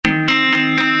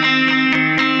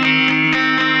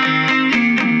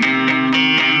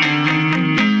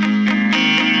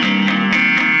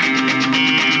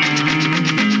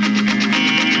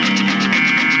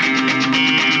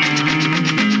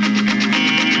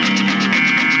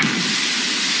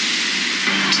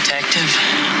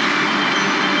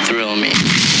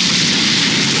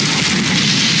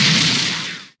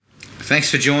Thanks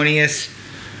for joining us.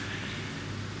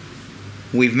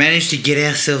 We've managed to get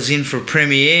ourselves in for a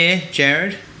premiere,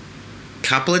 Jared.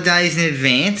 Couple of days in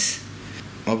advance.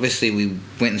 Obviously, we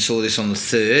went and saw this on the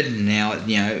 3rd, and now,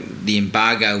 the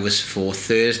embargo was for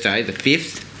Thursday, the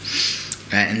 5th.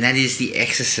 And that is The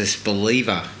Exorcist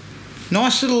Believer.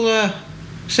 Nice little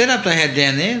setup they had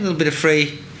down there. A little bit of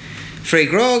free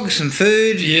grog, some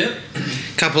food. Yeah.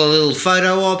 A couple of little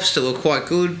photo ops that were quite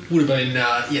good. Would have been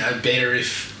better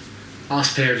if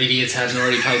us pair of idiots hadn't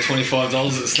already paid $25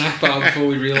 at the snack bar before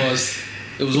we realised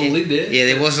it was all in there. Yeah,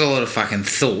 there wasn't a lot of fucking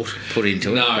thought put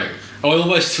into it. No. I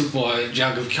almost took my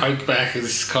jug of Coke back and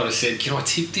just kind of said, can I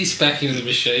tip this back into the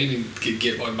machine and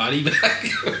get my money back?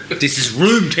 This is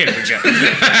room temperature.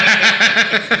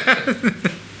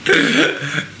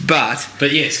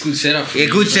 But yes, good setup.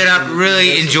 Good setup.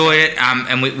 Really enjoyed it.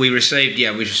 And we received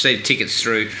tickets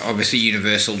through obviously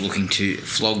Universal, looking to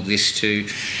flog this to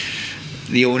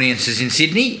the audiences in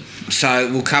Sydney.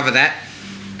 So we'll cover that.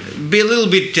 Be a little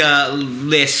bit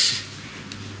less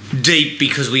deep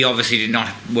because we obviously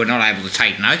were not able to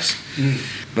take notes.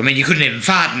 I mean, you couldn't even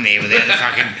fart in there without the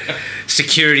fucking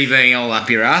security being all up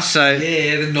your ass. So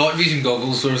yeah, the night vision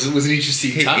goggles was an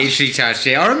interesting touch. Interesting touch,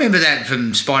 yeah. I remember that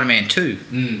from Spider-Man 2.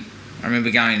 I remember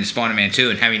going into Spider-Man 2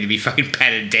 and having to be fucking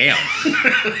patted down.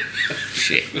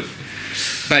 Shit.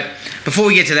 But before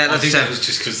we get to that, I think that was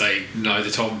just because they know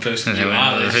the type of person you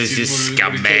are. Who's this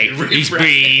scumbag? He's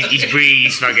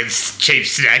breathed fucking cheap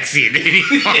snacks in.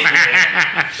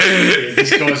 This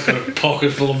guy's got a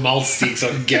pocket full of malt sticks, I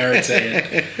can guarantee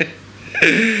it.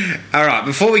 All right,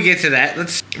 before we get to that,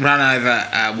 let's run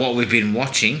over what we've been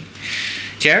watching.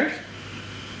 Jared?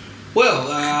 Well,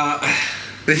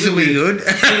 this will be good.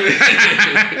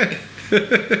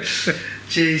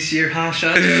 Jeez, you're harsh,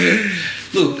 aren't you?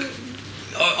 Look,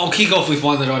 I'll kick off with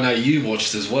one that I know you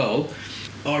watched as well.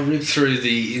 I ripped through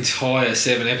the entire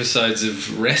 7 episodes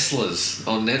of Wrestlers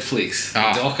on Netflix.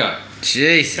 The doco.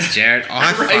 Jesus, Jared.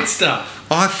 Great stuff.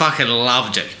 I fucking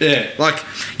loved it. Yeah. Like,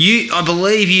 I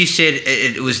believe you said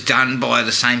it was done by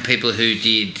the same people who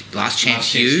did Last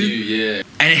Chance U. Yeah.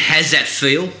 And it has that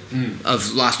feel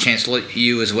of Last Chance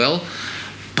U as well.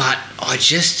 But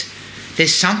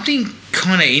there's something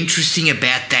kind of interesting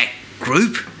about that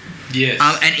group. Yes.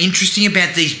 And interesting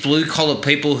about these blue-collar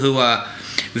people who are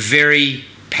very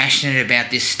passionate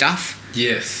about this stuff.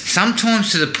 Yes.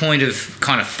 Sometimes to the point of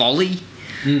kind of folly.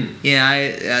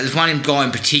 There's one guy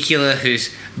in particular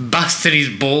who's busted his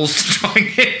balls to try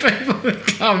and get people to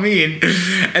come in,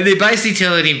 and they're basically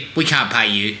telling him, we can't pay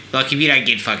you. Like, if you don't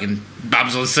get fucking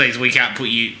bums on seats, we can't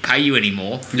pay you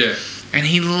anymore. Yeah. And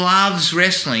he loves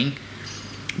wrestling,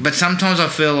 but sometimes I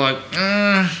feel like,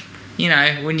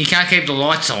 when you can't keep the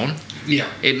lights on,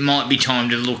 it might be time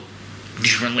to look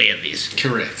differently at this.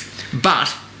 Correct. But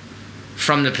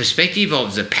from the perspective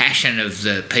of the passion of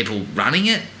the people running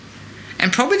it,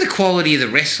 and probably the quality of the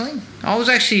wrestling, I was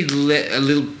actually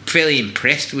fairly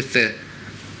impressed with fucking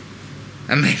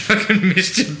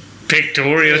Mr.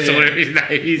 Pictorius or whatever his name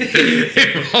is. He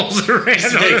rolls around.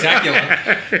 Spectacular.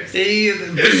 He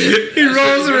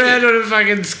rolls around on a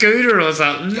fucking scooter or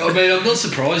something. I mean, I'm not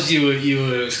surprised you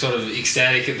were sort of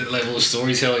ecstatic at the level of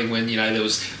storytelling when there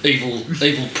was evil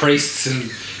priests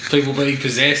and people being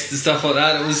possessed and stuff like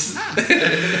that. It was,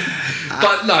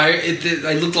 but no,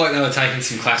 they looked like they were taking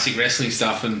some classic wrestling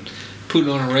stuff and putting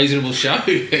on a reasonable show.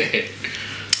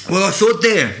 Well, I thought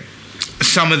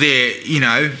some of their,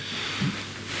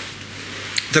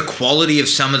 the quality of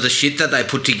some of the shit that they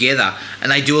put together,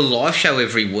 and they do a live show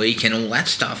every week and all that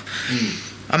stuff.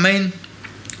 I mean,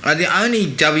 the only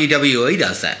WWE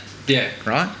does that. Yeah.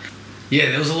 Right? Yeah,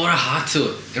 there was a lot of heart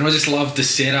to it. And I just loved the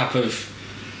setup of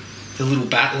the little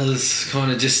battlers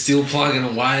kind of just still plugging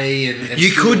away. And as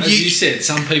you said,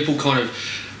 some people kind of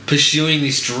pursuing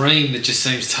this dream that just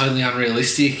seems totally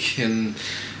unrealistic. And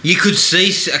you could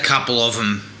see a couple of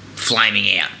them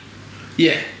flaming out.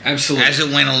 Yeah, absolutely. As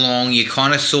it went along, you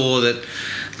kind of saw that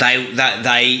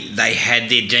they had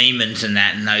their demons and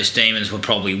that, and those demons were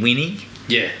probably winning.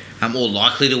 Yeah. Or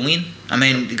likely to win. I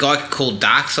mean, the guy called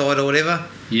Darkseid or whatever.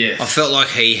 Yeah. I felt like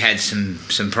he had some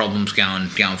problems going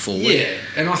forward. Yeah,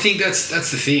 and I think that's the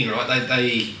thing, right?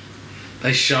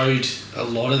 They showed a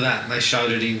lot of that, and they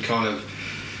showed it in kind of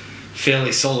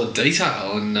fairly solid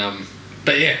detail, and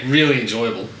but yeah, really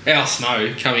enjoyable. Al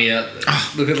Snow coming out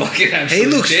looking like an absolute He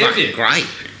looks champion. fucking great.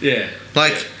 Yeah.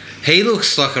 He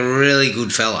looks like a really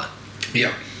good fella.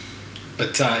 Yeah.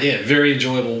 But very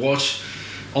enjoyable watch.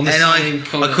 On the same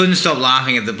kind I couldn't stop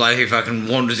laughing at the bloke who fucking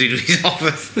wanders into his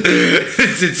office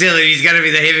to tell him he's going to be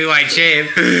the heavyweight champ,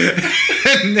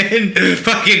 and then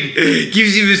fucking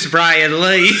gives him a spray and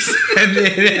leaves. And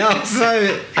then Al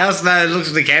Snow looks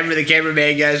at the camera. The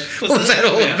cameraman goes, "What's that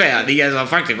all about?" And he goes, "Oh,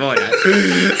 fuck him, I know."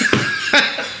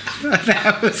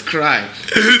 That was great.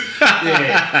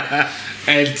 Yeah.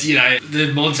 And, you know,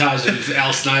 the montage of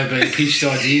Al Snow being pitched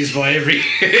ideas by every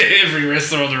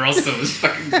wrestler on the roster was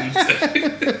fucking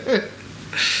good.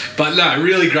 But no,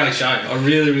 really great show. I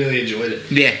really, really enjoyed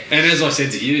it. Yeah. And as I said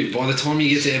to you, by the time you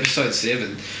get to episode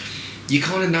 7, you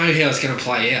kind of know how it's going to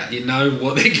play out. You know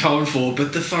what they're going for,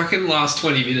 but the fucking last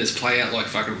 20 minutes play out like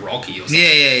fucking Rocky or something.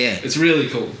 Yeah. It's really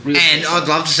cool. Really and cool. I'd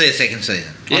love to see a second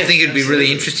season. I think it'd be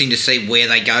really interesting to see where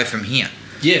they go from here.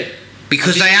 Yeah.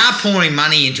 Because they are pouring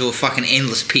money into a fucking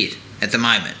endless pit at the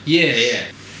moment. Yeah.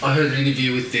 I heard an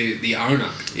interview with the owner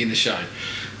in the show.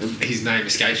 His name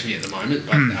escapes me at the moment,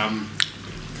 but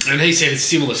and he said it's a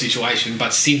similar situation.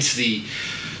 But since the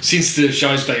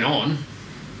show's been on,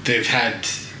 they've had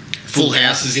full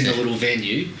houses in the little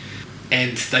venue,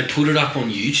 and they put it up on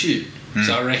YouTube.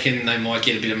 So I reckon they might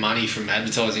get a bit of money from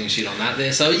advertising and shit on that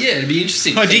there. So yeah, it'd be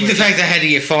interesting. I dig the fact they had to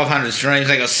get 500 streams.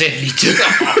 They got 72.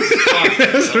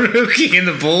 That was a real kick in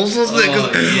the balls, wasn't it?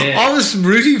 'Cause I was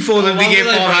rooting for them to get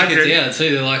 500. Yeah,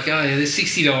 too. They're like, oh yeah, there's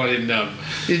 69 in the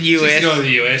US, 69 in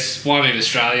the US, 1 in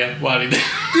Australia, 1 in the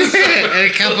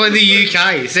and a couple in the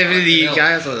UK, 7 in the UK.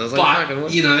 I was like,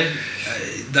 but you know,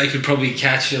 they could probably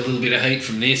catch a little bit of heat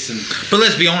from this. But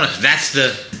let's be honest, that's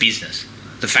the business.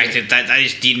 The fact that they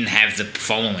just didn't have the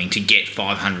following to get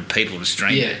 500 people to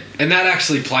stream. Yeah, and that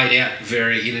actually played out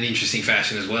in an interesting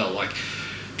fashion as well. Like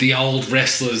the old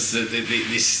wrestlers,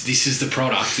 this is the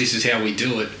product, this is how we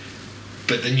do it.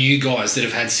 But the new guys that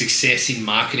have had success in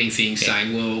marketing things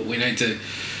saying, well, we need to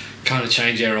kind of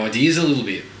change our ideas a little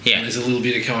bit. Yeah. And there's a little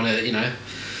bit of kind of, you know,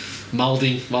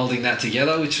 moulding that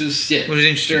together, which was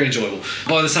interesting. Very enjoyable.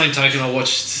 By the same token, I'm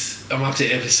up to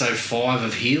episode 5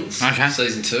 of Heels,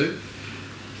 season 2.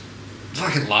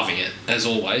 Fucking loving it, as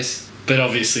always. But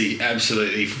obviously,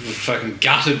 absolutely fucking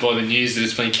gutted by the news that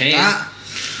it's been canned.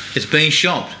 It's been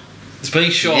shopped. It's been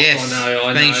shopped, yes, I know.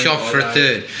 It's been shopped for a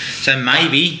third. So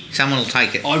maybe someone will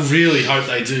take it. I really hope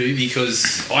they do,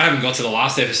 because I haven't got to the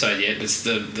last episode yet. But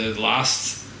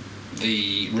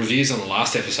the reviews on the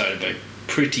last episode have been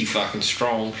pretty fucking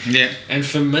strong. Yeah. And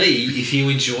for me, if you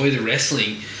enjoy the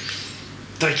wrestling,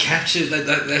 they capture,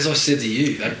 as I said to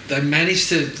you, they managed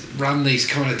to run these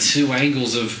kind of two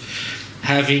angles of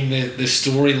having the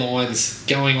storylines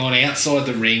going on outside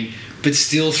the ring, but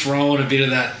still throwing a bit of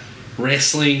that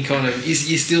wrestling kind of.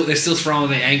 They're still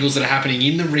throwing the angles that are happening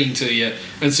in the ring to you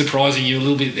and surprising you a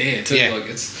little bit there too. Yeah.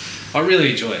 Like I really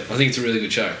enjoy it. I think it's a really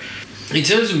good show. In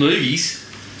terms of movies,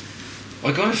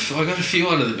 I got a few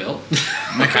under the belt.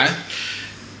 Okay.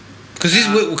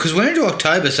 Because we're into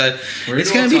October, so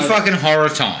it's going to be fucking horror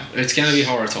time. It's going to be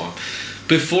horror time.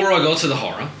 Before I got to the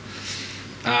horror,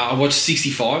 I watched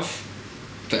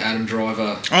 65, the Adam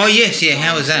Driver. Oh, yes, yeah.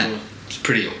 How was that? It's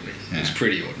pretty ordinary. Yeah. It was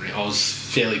pretty ordinary. I was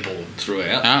fairly bored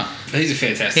throughout. Oh. He's a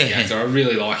fantastic actor. I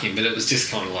really like him, but it was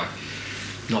just kind of like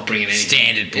not bringing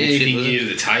standard bullshit, anything new to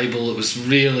the table. It was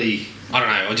really, I don't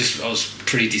know, I was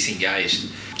pretty disengaged.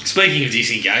 Speaking of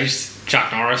disengaged,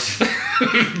 Chuck Norris.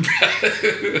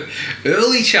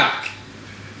 Early Chuck.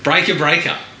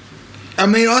 Breaker. I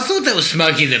mean, I thought that was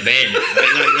Smokey in the bed.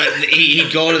 he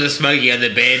got to the Smokey on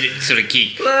the bed sort of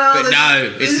kick. Well, but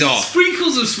no, it's not.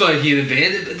 Sprinkles of Smokey in the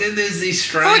bed, but then there's these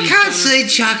strange... I can't see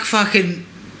Chuck fucking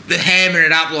hammering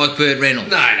it up like Burt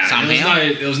Reynolds. No. Somehow.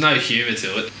 There was no humour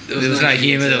to it. There was no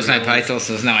humour, there was no pathos,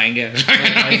 there was no anger.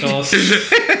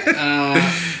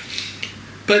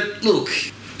 But look,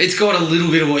 it's got a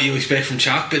little bit of what you expect from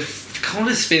Chuck, but kind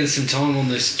of spend some time on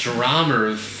this drama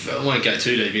of... I won't go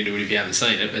too deep into it if you haven't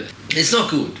seen it, but it's not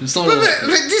good. It's not. But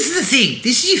this is the thing.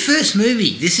 This is your first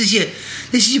movie. This is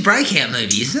your breakout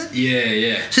movie, isn't it?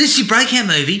 Yeah. So this is your breakout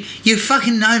movie. You're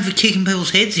fucking known for kicking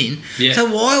people's heads in. Yeah. So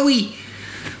why are we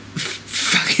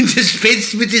fucking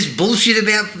dispensed with this bullshit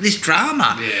about this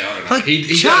drama? Yeah, I don't know. Like,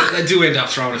 they do end up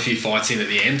throwing a few fights in at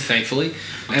the end, thankfully.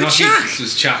 And I think this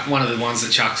was Chuck, one of the ones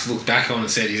that Chuck's looked back on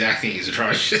and said his acting is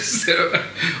atrocious.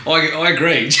 I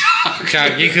agree.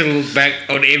 Chuck, you could look back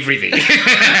on everything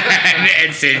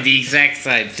and said the exact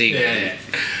same thing. Yeah.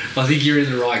 I think you're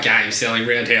in the right game selling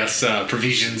Roundhouse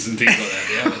provisions and things like that.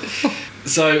 Yeah.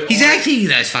 So he's acting in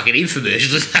those fucking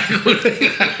infomercials. Is that good?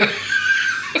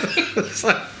 It's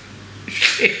like,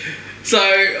 so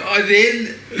I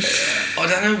then, I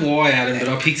don't know why, Adam, but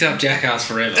I picked up Jackass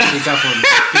Forever. I picked up on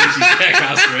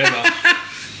Jackass Forever.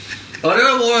 I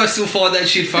don't know why I still find that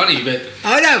shit funny, but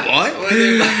I know why.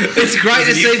 It's great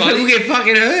to see people get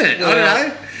fucking hurt. Well, I don't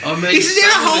know. I mean, isn't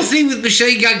there a whole thing with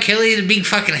Machine Gun Kelly and a big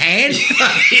fucking hand?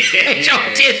 Which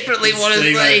I desperately want to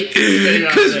see.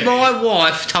 Because my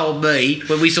wife told me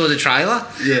when we saw the trailer,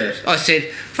 I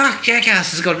said, fuck,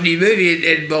 Jackass has got a new movie.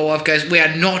 And my wife goes, we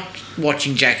are not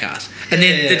watching Jackass. And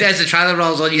then as the trailer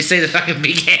rolls on, you see the fucking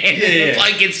big hand and the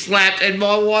bloke gets slapped and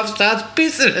my wife starts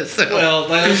pissing herself. Well,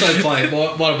 they also play,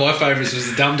 one of my favourites was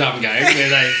the Dum Dum game,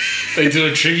 where they do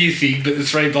a trivia thing, but the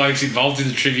three blokes involved in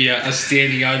the trivia are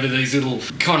standing over these little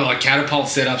kind of like catapult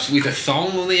setups with a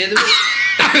thong on the end of it.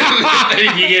 And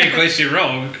if you get a question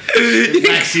wrong, it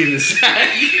backs you in the sack.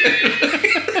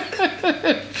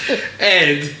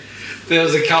 And there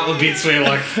was a couple of bits where,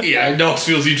 like, you know,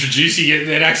 Knoxville's introducing it and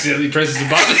then accidentally presses a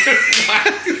button.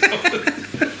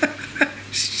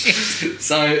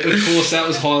 So, of course, that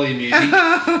was highly amusing.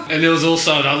 And there was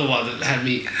also another one that had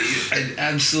me in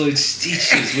absolute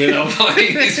stitches where they were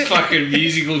playing this fucking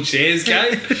musical chairs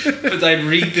game, but they'd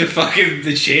rigged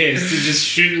the chairs to just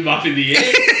shoot them up in the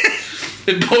air.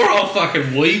 And poor old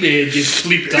fucking wee man gets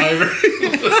flipped over.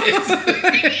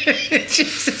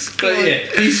 Jesus Christ. But yeah,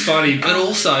 he's funny. But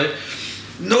also,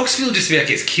 Knoxville just about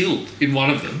gets killed in one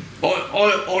of them.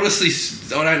 I honestly,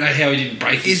 I don't know how he didn't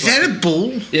break his Is that a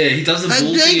bull? Yeah, he does the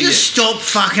bull They thing. just stop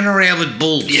fucking around with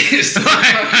bulls. Yeah, stop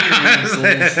fucking around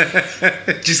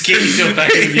with bulls. Just get yourself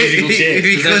back in the musical chair.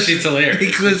 Because that shit's hilarious.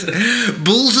 Because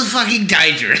bulls are fucking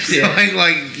dangerous. Yeah.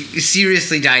 like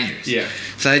seriously dangerous. Yeah.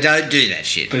 So don't do that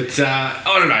shit. But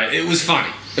I don't know, it was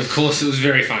funny. Of course, it was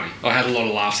very funny. I had a lot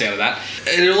of laughs out of that.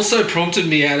 And it also prompted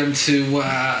me, Adam, to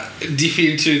dip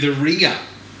into The Ringer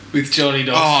with Johnny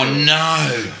Knoxville. Oh,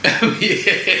 no.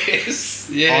 Yes.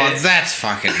 Oh, that's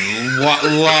fucking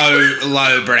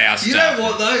low brow stuff. You know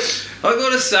what, though? I've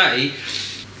got to say,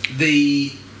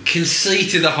 the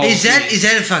conceit of the whole thing... Is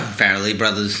that a fucking Farrelly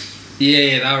brothers?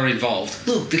 Yeah, they were involved.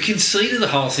 Look, the conceit of the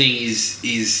whole thing is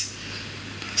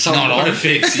somewhat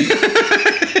offensive.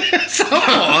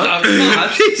 Somewhat?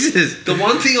 But Jesus. the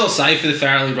one thing I'll say for the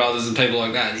Farrelly brothers and people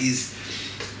like that is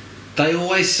they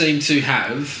always seem to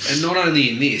have, and not only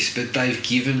in this, but they've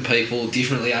given people,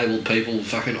 differently abled people,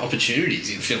 fucking opportunities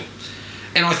in film.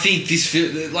 And I think this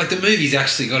film, like the movie's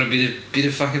actually got a bit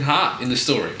of fucking heart in the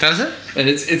story. Does it? And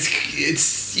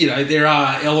it's you know, there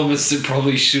are elements that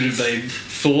probably should have been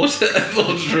thought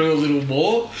through a little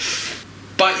more.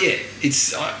 But yeah,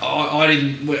 it's I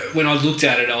didn't, when I looked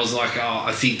at it, I was like, oh,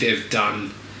 I think they've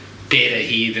done better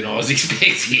here than I was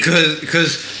expecting.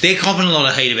 Because they're copping a lot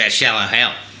of heat about Shallow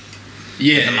Hal.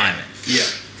 Yeah, at the moment. Yeah,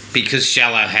 because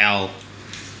Shallow Hal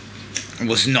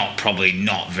was probably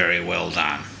not very well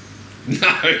done. No,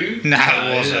 it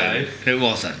wasn't. It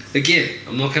wasn't. Again,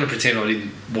 I'm not going to pretend I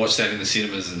didn't watch that in the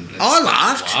cinemas. And I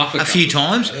laughed a few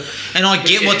times, and I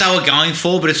get what they were going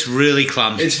for, but it's really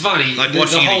clumsy. It's funny. Like the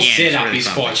watching whole it again, setup really is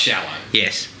clumsy. quite shallow.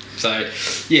 Yes. So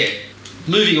yeah,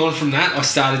 moving on from that, I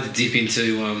started to dip into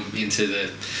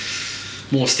the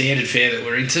more standard fare that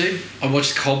we're into. I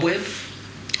watched Cobweb.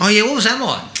 Oh yeah, what was that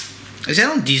like? Is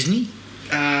that on Disney?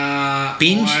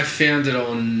 Binge? I found it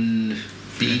on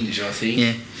Binge, I think.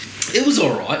 Yeah. It was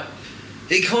alright.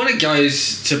 It kind of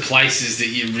goes to places that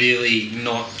you're really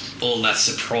not all that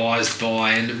surprised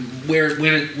by, and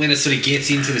when it sort of gets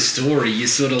into the story, you're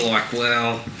sort of like,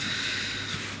 well,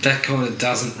 that kind of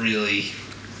doesn't really...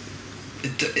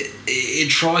 It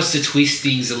tries to twist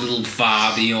things a little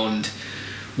far beyond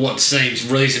what seems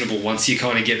reasonable once you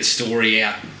kind of get the story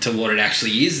out to what it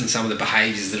actually is and some of the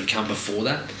behaviours that have come before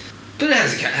that. But it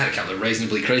had a couple of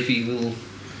reasonably creepy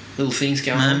little things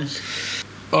going on.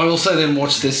 I also then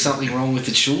watched There's Something Wrong with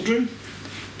the Children.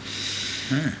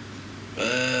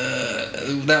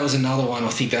 That was another one. I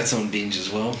think that's on Binge as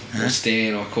well. Or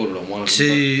Stan, I caught it on one of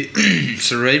them.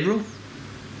 Cerebral?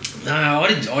 No, I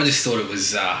didn't. I just thought it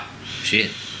was...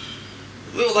 Shit.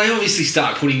 Well, they obviously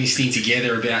start putting this thing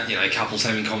together about, you know, couples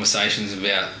having conversations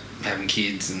about having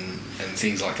kids and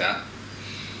things like that.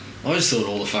 I just thought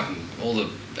all the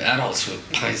adults were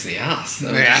pains in the arse.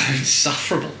 They were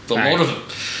insufferable, a lot of them.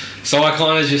 So I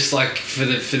kind of just like, for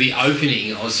the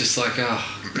opening, I was just like,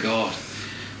 oh God,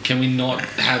 can we not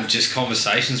have just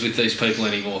conversations with these people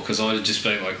anymore? Because I'd just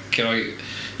been like,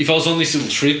 if I was on this little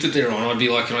trip that they're on, I'd be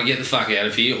like, can I get the fuck out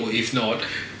of here? Or if not,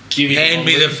 give me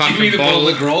the bottle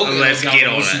of grog and let's get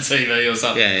on the TV or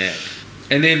something. Yeah.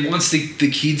 And then once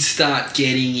the kids start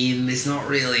getting in, there's not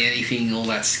really anything all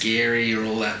that scary or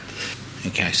all that.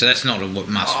 Okay, so that's not a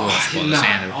must watch by the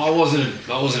sound of it. I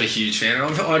wasn't a huge fan.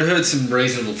 I'd heard some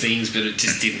reasonable things, but it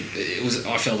just didn't.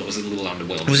 I felt it was a little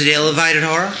underwhelming. Was it elevated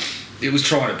horror? It was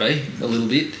trying to be a little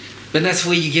bit. But that's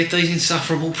where you get these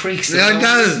insufferable pricks that I I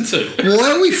know. listen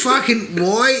to.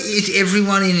 Why is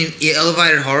everyone in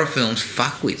elevated horror films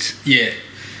fuckwits? Yeah.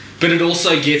 But it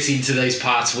also gets into these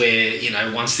parts where, you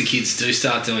know, once the kids do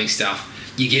start doing stuff,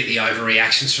 you get the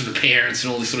overreactions from the parents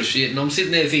and all this sort of shit. And I'm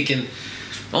sitting there thinking,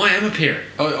 I am a parent.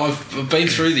 I've been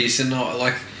through this, and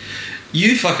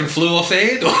you fucking flew off the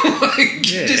handle.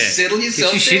 Just settle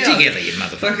yourself Get your down. shit together, you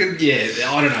motherfucker.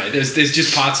 Yeah, I don't know. There's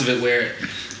just parts of it where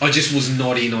I just was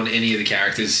not in on any of the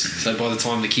characters. So by the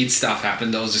time the kids stuff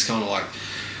happened, I was just kind of like,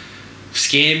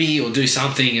 scare me or do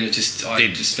something, and I just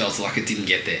felt like it didn't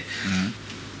get there. Mm-hmm.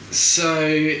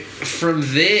 So from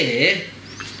there,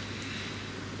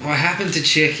 I happened to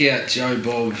check out Joe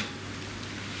Bob.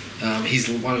 One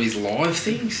of his live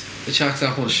things. I chucked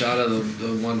up on Shudder,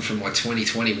 the one from like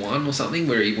 2021 or something,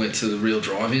 where he went to the Real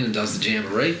Drive-In and does the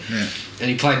Jamboree. Yeah. And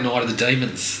he played Night of the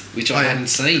Demons, which I hadn't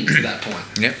seen to that point.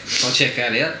 Yep. So I checked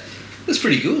that out. It was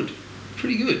pretty good.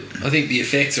 Pretty good. I think the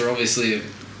effects are obviously a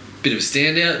bit of a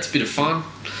standout. It's a bit of fun.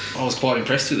 I was quite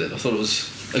impressed with it. I thought it was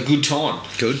a good time.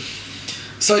 Good.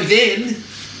 So then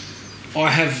I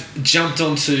have jumped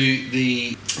onto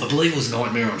I believe it was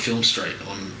Nightmare on Film Street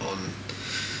on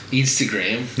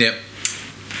Instagram. Yep.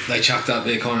 They chucked up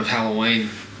their kind of Halloween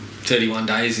 31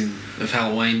 days of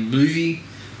Halloween movie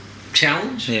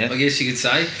challenge, I guess you could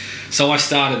say. So I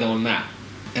started on that,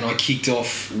 and I kicked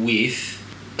off with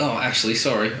I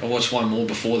watched one more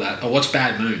before that. I watched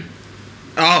Bad Moon.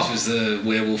 Oh, Which was the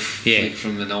werewolf flick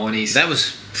from the 90s. That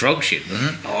was frog shit,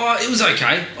 wasn't it? Oh, it was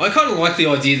okay. I kind of like the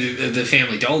idea that the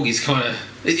family dog is kind of...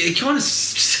 It kind of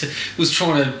was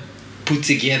trying to put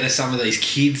together some of these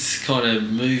kids kind of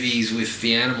movies with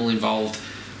the animal involved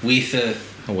with a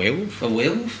werewolf. A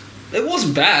werewolf. It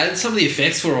wasn't bad. Some of the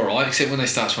effects were alright, except when they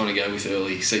start trying to go with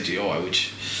early CGI,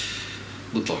 which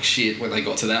looked like shit when they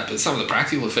got to that. But some of the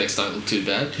practical effects don't look too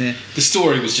bad. Yeah. The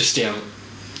story was just down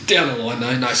the line,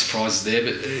 no surprises there,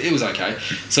 but it was okay.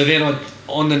 So then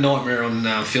on the Nightmare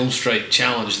on Film Street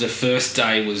challenge, the first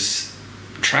day was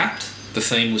Trapped. The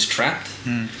theme was Trapped.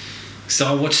 So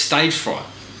I watched Stage Fright,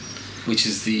 which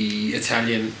is the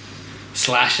Italian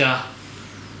slasher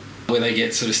where they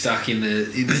get sort of stuck in the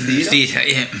theatre.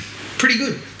 Yeah. Pretty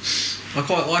good. I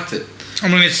quite liked it. I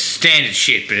mean, it's standard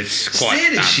shit, but it's quite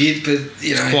standard shit, but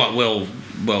you know, it's quite well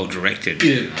directed.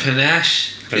 Bit of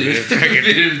panache. Bit of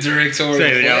directorial. So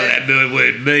you know what that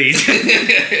word means.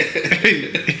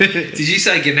 Did you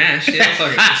say ganache? Yeah,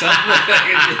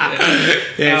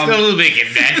 it's got a little bit of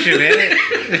ganache about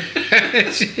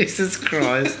it. Jesus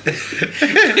Christ.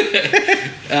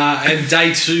 And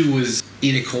day 2 was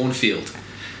in a cornfield.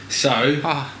 So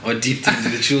I dipped into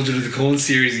the Children of the Corn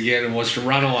series again and watched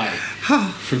Runaway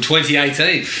from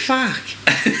 2018. Fuck.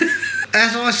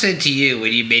 As I said to you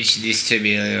when you mentioned this to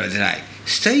me earlier today,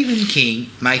 Stephen King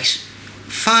makes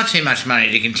far too much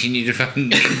money to continue to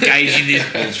fucking engage in this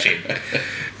bullshit.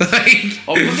 I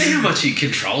wonder how much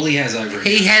control he has over it.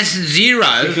 He has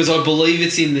zero. Because I believe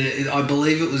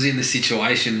it was in the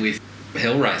situation with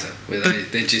Hellraiser, where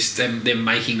they're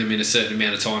making them in a certain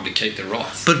amount of time to keep the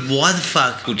rights. But why the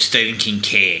fuck would Stephen King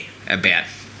care about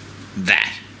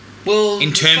that? Well,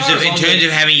 in terms of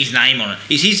having his name on it,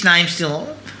 is his name still on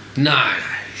it? No,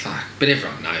 fuck. But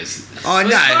everyone knows. I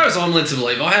know. As far as I'm led to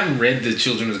believe, I haven't read the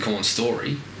Children of the Corn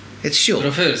story. It's short. But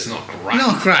I've heard it's not great.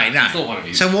 Not great, no. It's not one of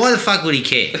his. So why the fuck would he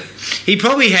care? He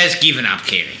probably has given up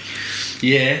caring.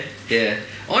 Yeah. I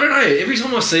don't know. Every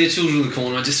time I see a Children of the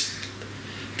Corn, I just...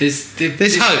 There's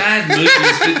hope. Bad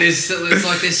movies,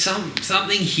 but there's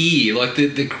something here. Like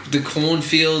the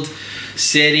cornfield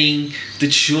setting, the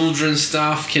children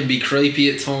stuff can be creepy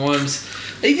at times.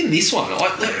 Even this one,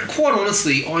 quite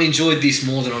honestly, I enjoyed this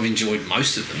more than I've enjoyed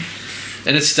most of them.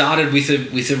 And it started with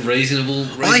a reasonable.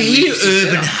 I hear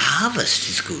Urban Harvest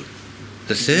is good.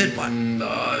 The third one.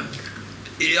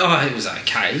 It was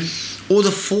okay. Or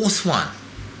the fourth one.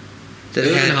 That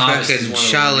Urban had Harvest fucking is one of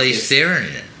Charlize the Theron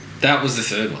in it. That was the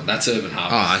third one. That's Urban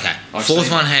Harvest. Oh, okay. Fourth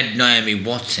one had Naomi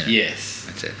Watts in it. Yes.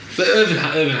 That's it. But Urban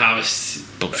Harvest...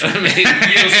 I mean,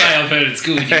 you'll say I've heard it's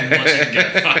good, you can watch it and go,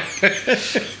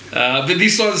 fuck. But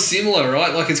this one's similar,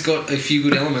 right? Like, it's got a few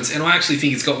good elements, and I actually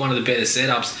think it's got one of the better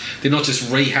setups. They're not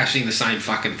just rehashing the same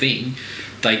fucking thing.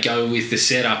 They go with the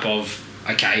setup of,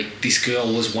 okay, this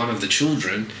girl was one of the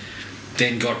children,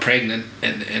 then got pregnant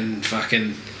and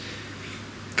fucking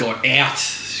got out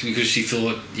because she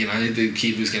thought, you know, the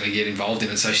kid was going to get involved in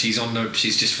it. So she's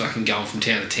just fucking going from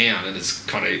town to town, and it's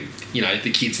kind of, you know,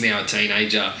 the kid's now a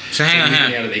teenager. So hang on.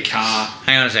 Out of their car.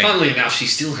 Hang on a second. Funnily enough,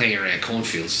 she's still hanging around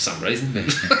cornfields for some reason.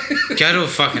 Go to a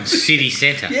fucking city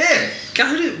centre. Yeah,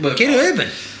 go to... Get urban.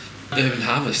 Urban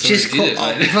Harvest. Just Did it,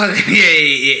 mate.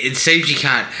 It seems you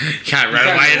can't run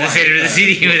away to the centre of the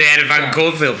city without a fucking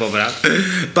cornfield popping up.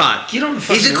 But Get on a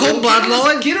fucking is it called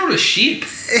Bloodline? Get on a ship.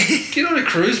 Get on a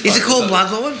cruise boat. Is it called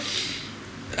Bloodline?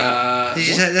 Did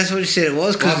you say that's what you said it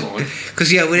was? Because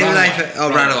whenever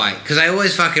Runaway. Because they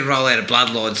always fucking roll out a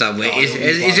Bloodline somewhere.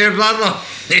 Is there a Bloodline?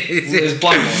 There's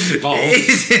Bloodlines involved.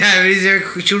 Is there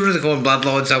a Children of the Corn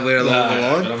Bloodline somewhere along the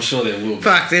line? But I'm sure there will be.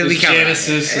 Fuck, there'll be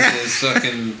Genesis, there's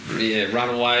fucking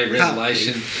Runaway,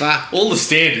 Revelation, all the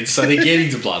standards. So they're getting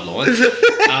to Bloodline.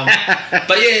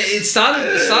 But yeah, it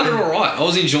started all right. I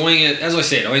was enjoying it. As I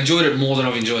said, I enjoyed it more than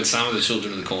I've enjoyed some of the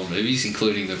Children of the Corn movies,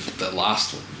 including the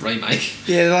last one, remake.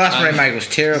 Yeah, the last remake was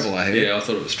terrible. I heard. Yeah, I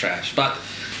thought it was trash. But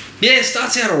yeah, it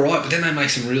starts out all right, but then they make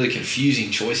some really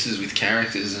confusing choices with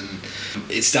characters, and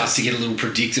it starts to get a little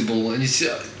predictable. And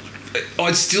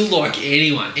I'd still like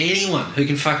anyone who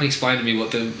can fucking explain to me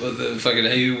what the fucking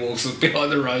He Who Walks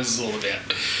Behind the Rose is all about.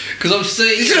 Because I'm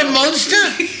seeing. Is it a monster?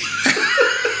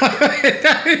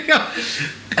 I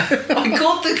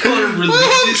got the kind of religious. Well,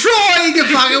 I'm trying to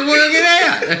fucking work it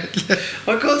out.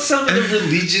 I got some of the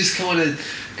religious kind of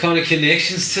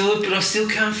connections to it, but I still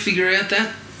can't figure out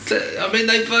that. I mean,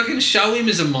 they fucking show him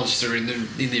as a monster in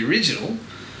the original.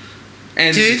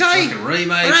 And do they? Fucking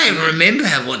remake. I don't even remember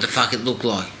what the fuck it looked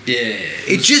like. Yeah.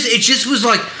 It just was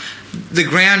like the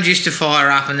ground used to fire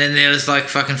up, and then there was like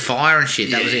fucking fire and shit.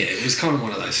 That was it. It was kind of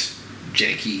one of those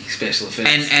janky special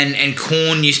effects. And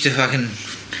corn used to fucking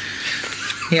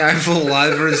fall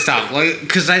over and stuff, like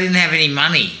because they didn't have any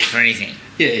money for anything.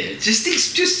 Yeah.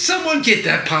 Just someone get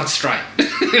that part straight.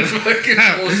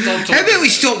 How about we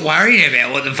stop worrying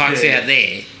about what the fuck's out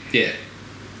there? Yeah.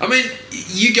 I mean,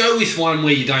 you go with one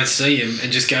where you don't see him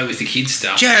and just go with the kids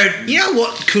stuff. Jared, you know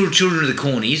what Cool Children of the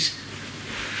Corn is?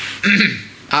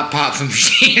 Apart from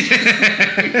shit.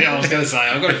 Yeah, I was going to say,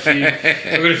 I've got a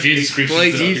few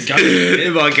descriptions that I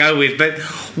might go with. But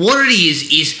what it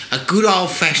is a good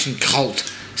old-fashioned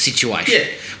cult situation. Yeah.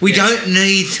 We don't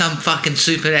need some fucking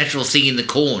supernatural thing in the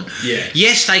corn. Yeah.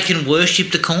 Yes, they can worship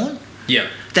the corn. Yeah.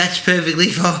 That's perfectly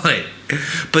fine.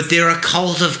 But they're a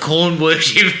cult of corn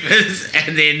worshippers,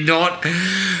 and they're not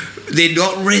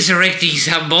resurrecting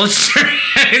some monster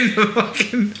in the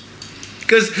fucking.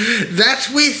 Because that's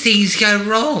where things go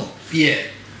wrong. Yeah.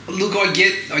 Look, I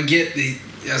get the,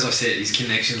 as I said, his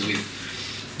connections with,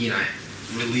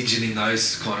 religion in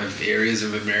those kind of areas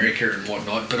of America and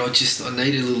whatnot, but I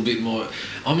need a little bit more.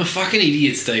 I'm a fucking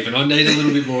idiot, Stephen. I need a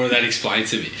little bit more of that explained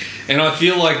to me. And I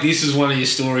feel like this is one of your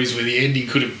stories where the ending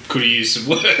could have used some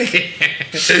work. When you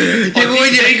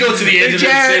got to the end of it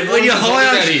and said, when you're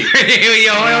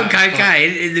high on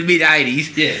cocaine in the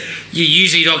mid-80s, you're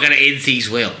usually not going to end things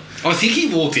well. I think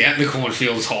he walked out in the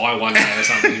cornfields high one day or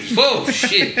something. Whoa,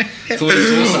 shit. Thought he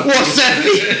saw something. What's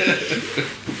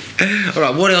that?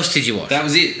 Alright, what else did you watch? That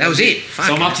was it.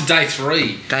 So I'm up to day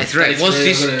 3. Day 3. What's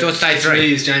day 3? Day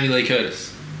 3 is Jamie Lee Curtis.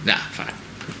 Nah, fuck.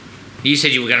 You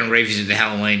said you were going to revisit the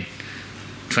Halloween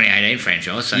 2018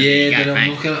 franchise. So yeah, but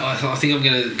I'm not going to. I think I'm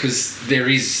going to, because there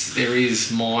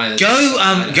is my. Go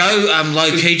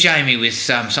low key, Jamie, with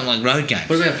something like Road Games.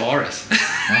 What about Virus?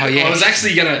 Oh yeah. I was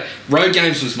actually going to. Road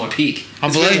Games was my pick.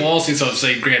 It's been a while since I've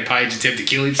seen Grant Page attempt to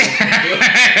kill himself.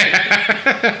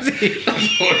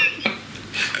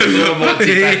 I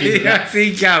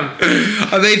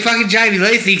think fucking Jamie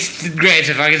Lee thinks Grant's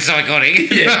a fucking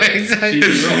psychotic. Yeah, she's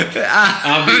right.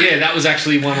 But yeah, that was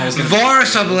actually one I was going to.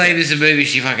 Virus, I believe, is a movie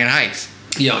she fucking hates.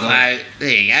 Yeah, I know. There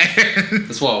you go.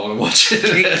 That's why I want to watch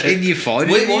it. Can you find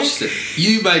it? We watched it.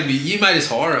 You made us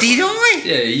hire it. Did I?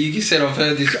 Yeah, you said I've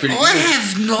heard this pretty good. I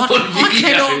have not. I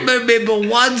cannot remember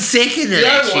 1 second of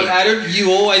that. You know what, Adam? You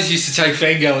always used to take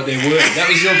Fango at their word. That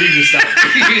was your big mistake.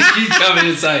 You come in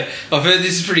and say, I've heard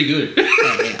this is pretty good.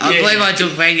 I believe I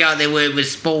took Fango at their word with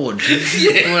Spawn.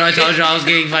 Yeah. When I told you I was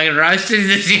getting fucking roasted in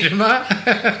the cinema.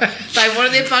 They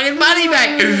wanted their fucking money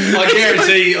back. I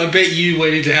guarantee, I bet you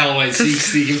went into Halloween 6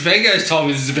 thinking Fango's told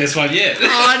me this is the best one yet.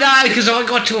 Oh no, because I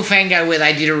got to a Fango where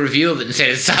they did a review of it and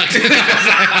said it sucked.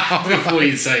 Before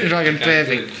you say it. Fucking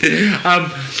perfect.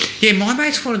 Yeah, my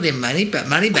mates wanted their money back,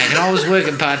 and I was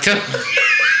working part-time.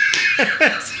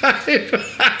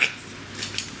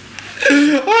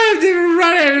 I have never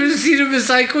run out of the cinema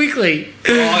so quickly.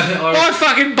 I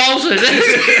fucking bolted.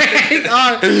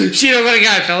 Oh, shit, I've got to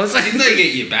go, fellas. Didn't they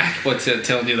get you back by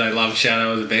telling you they love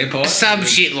Shadow of the Vampire? Some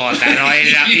shit like that. I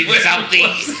ended up in something.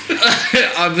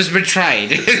 I was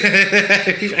betrayed.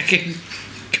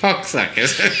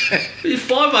 cocksuckers. If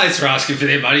my mates were asking for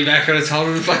their money back, I'd have told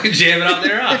them to fucking jam it up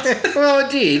their ass. Well, I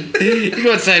did. You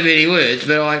got so many words,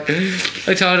 but I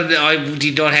told them that I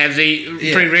did not have the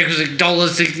prerequisite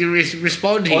dollars to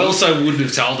respond to you. I also wouldn't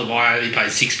have told them I only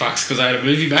paid $6 because I had a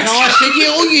movie max. No, I said,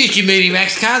 you all used your movie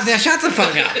max cards, now shut the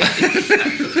fuck up.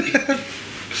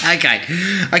 Okay,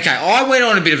 I went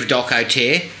on a bit of a doco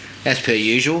tear, as per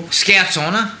usual. Scouts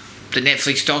Honour, the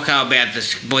Netflix doco about the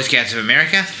Boy Scouts of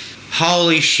America.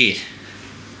 Holy shit.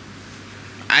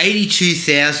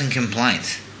 82,000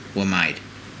 complaints were made.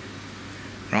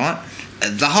 Right?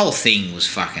 The whole thing was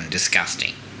fucking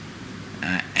disgusting.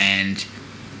 And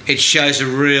it shows a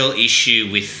real issue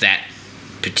with that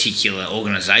particular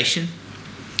organisation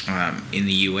in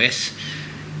the US.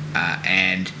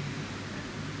 And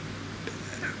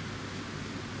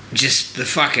just the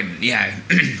fucking,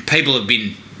 people have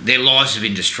been, their lives have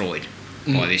been destroyed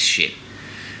by this shit.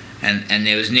 And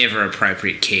there was never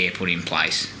appropriate care put in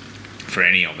place for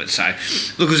any of it. So,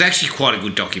 look, it was actually quite a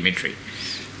good documentary.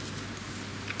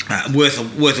 Worth a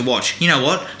watch. You know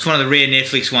what? It's one of the rare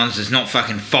Netflix ones that's not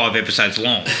fucking 5 episodes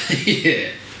long.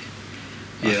 Yeah,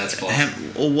 that's fine.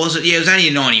 Or was it? Yeah, it was only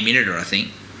a 90-minuter, I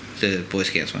think, the Boy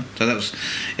Scouts one. So that was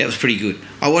pretty good.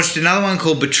 I watched another one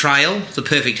called Betrayal, The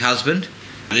Perfect Husband.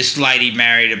 This lady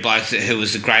married a bloke who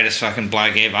was the greatest fucking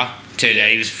bloke ever. Turned out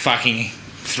he was fucking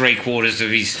three-quarters of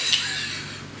the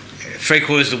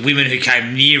women who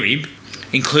came near him,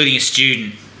 including a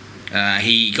student.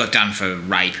 He got done for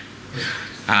rape.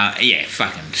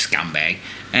 Fucking scumbag.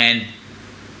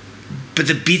 But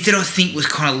the bit that I think was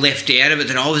kind of left out of it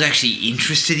that I was actually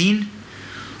interested in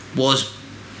was,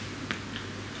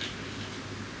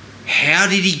 how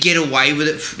did he get away with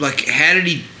it? Like, how did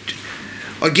he...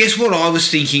 I guess what I was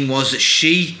thinking was that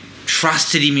she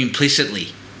trusted him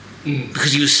implicitly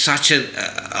because he was such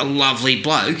a lovely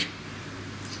bloke.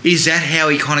 Is that how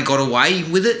he kind of got away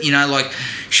with it? You know, like,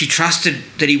 she trusted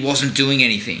that he wasn't doing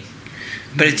anything.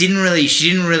 But she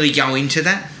didn't really go into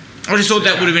that. I just thought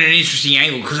that would have been an interesting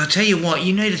angle, because I tell you what,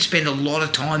 you need to spend a lot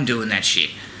of time doing that shit.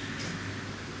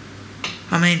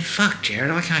 I mean, fuck,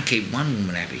 Jared, I can't keep one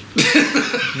woman happy.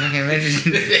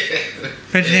 Imagine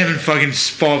having fucking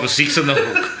 5 or 6 on the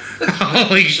hook.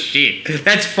 Holy shit.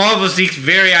 That's 5 or 6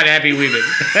 very unhappy women.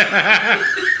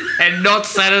 And not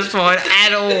satisfied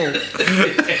at all.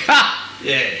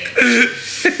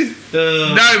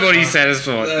 Nobody's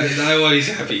satisfied. Nobody's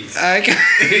happy. Okay.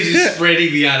 He's just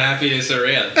spreading the unhappiness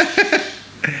around.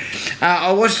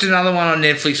 I watched another one on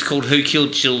Netflix called Who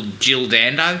Killed Jill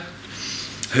Dando,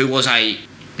 who was a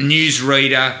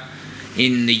newsreader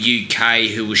in the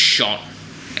UK who was shot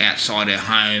outside her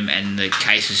home, and the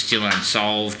case is still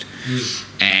unsolved,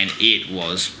 and it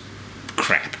was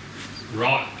crap.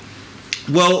 Right.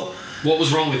 Well... What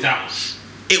was wrong with that one?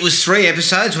 It was 3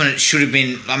 episodes when it should have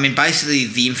been... I mean, basically,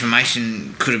 the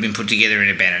information could have been put together in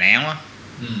about an hour.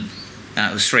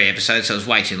 It was 3 episodes, so it was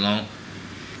way too long.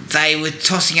 They were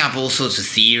tossing up all sorts of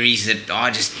theories that I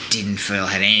just didn't feel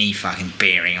had any fucking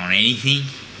bearing on anything.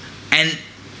 And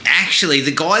actually,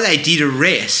 the guy they did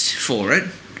arrest for it,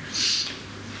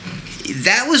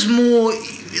 that was more...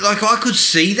 Like, I could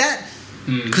see that.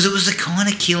 Because it was the kind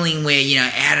of killing where, you know,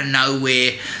 out of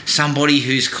nowhere, somebody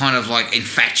who's kind of, like,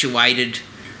 infatuated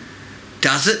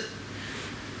does it.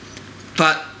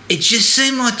 But it just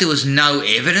seemed like there was no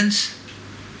evidence.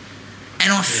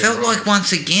 And I felt like,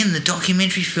 once again, the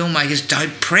documentary filmmakers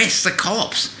don't press the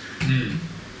cops.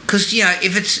 Because, you know,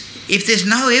 if there's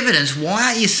no evidence, why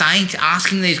aren't you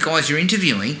asking these guys you're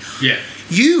interviewing,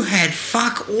 you had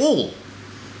fuck all.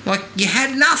 Like, you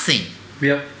had nothing.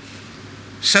 Yep.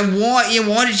 So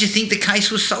why did you think the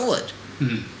case was solid?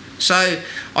 So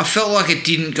I felt like it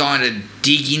didn't kind of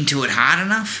dig into it hard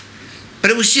enough.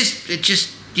 But it just,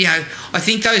 you know, I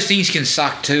think those things can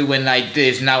suck too when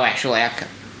there's no actual outcome.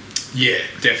 Yeah,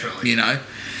 definitely. You know?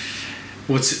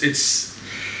 Well, it's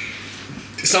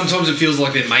sometimes it feels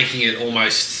like they're making it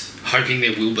almost hoping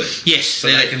there will be. Yes.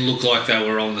 So they can look like they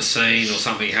were on the scene or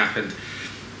something happened.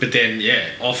 But then,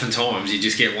 oftentimes you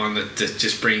just get one that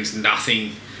just brings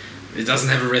nothing. It doesn't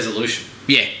have a resolution.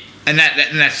 Yeah, and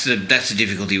that's the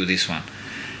difficulty with this one.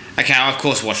 Okay, I of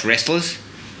course watched Wrestlers.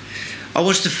 I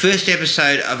watched the first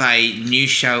episode of a new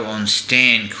show on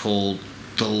Stan called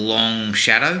The Long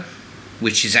Shadow,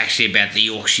 which is actually about the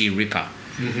Yorkshire Ripper.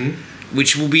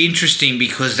 Which will be interesting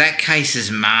because that case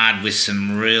is marred with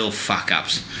some real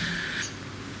fuck-ups.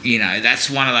 You know, that's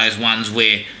one of those ones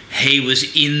where he was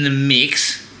in the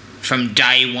mix from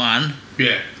day one,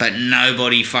 but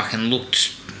nobody fucking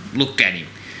looked at him.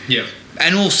 Yeah.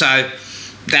 And also,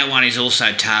 that one is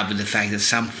also tarred with the fact that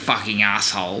some fucking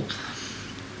asshole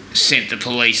sent the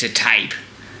police a tape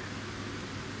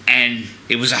and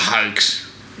it was a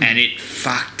hoax, and it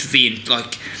fucked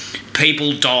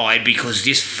people died because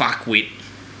this fuckwit,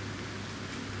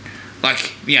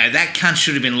 that cunt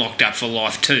should have been locked up for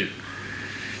life too,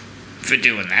 for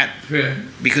doing that. Yeah.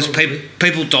 Because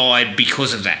people died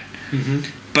because of that. Mm-hmm.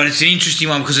 But it's an interesting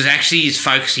one because it actually is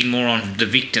focusing more on the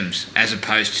victims as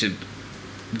opposed to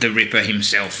the Ripper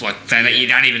himself. You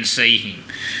don't even see him.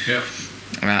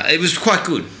 Yeah. It was quite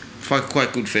good.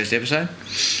 Quite good first episode.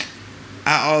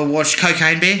 I watched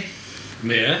Cocaine Bear.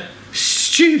 Yeah.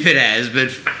 Stupid as, but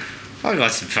I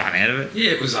got some fun out of it.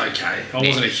 Yeah, it was okay. I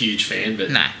wasn't a huge fan,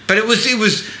 but no. But it was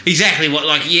exactly what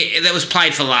that was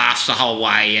played for laughs the whole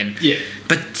way, and yeah.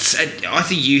 But I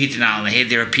think you hit the nail on the head.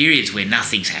 There are periods where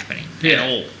nothing's happening at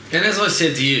all. And as I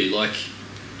said to you,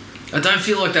 I don't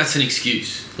feel like that's an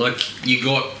excuse. You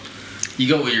got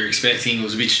what you're expecting. It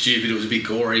was a bit stupid. It was a bit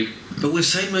gory. But we've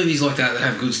seen movies like that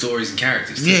have good stories and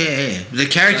characters too. Yeah. The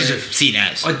characters are thin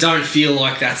as. I don't feel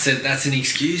like that's an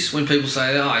excuse when people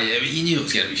say, "Oh yeah, but you knew it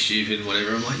was going to be stupid and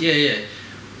whatever." I'm like, yeah.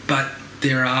 But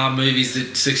there are movies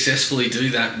that successfully do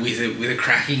that with a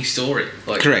cracking story.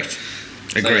 Correct.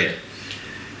 Agreed. So,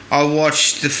 I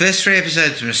watched the first 3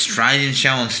 episodes of an Australian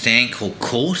show on Stan called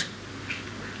Court,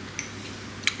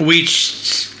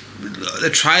 which the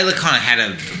trailer kind of had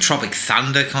a Tropic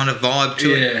Thunder kind of vibe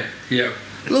to it. Yeah.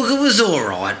 Look, it was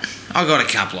alright. I got a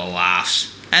couple of laughs.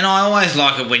 And I always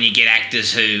like it when you get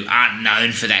actors who aren't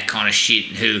known for that kind of shit,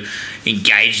 who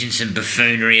engage in some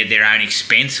buffoonery at their own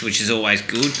expense, which is always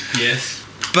good. Yes.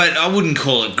 But I wouldn't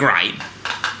call it great.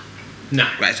 No.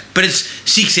 Great. But it's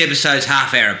 6 episodes,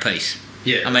 half hour apiece.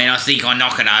 Yeah. I mean, I think I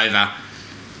knock it over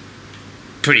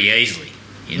pretty easily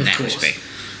in that respect.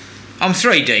 I'm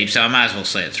 3 deep, so I may as well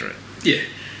see it through. Yeah.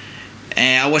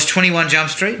 I watched 21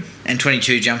 Jump Street and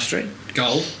 22 Jump Street.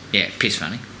 Gold. Yeah, piss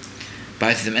funny.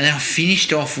 Both of them. And then I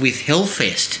finished off with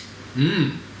Hellfest.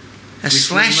 A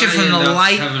slasher from the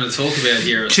late having a talk about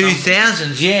here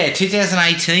 2000s. Yeah,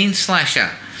 2018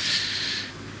 slasher.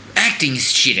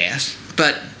 Acting's shit house,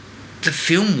 but the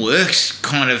film works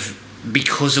kind of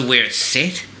because of where it's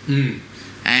set.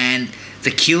 And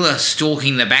the killer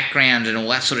stalking the background and all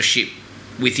that sort of shit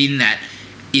within that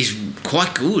is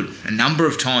quite good. A number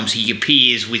of times he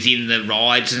appears within the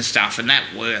rides and stuff, and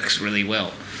that works really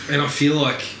well. And I feel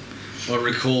like I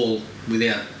recall,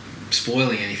 without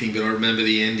spoiling anything, but I remember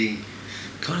the ending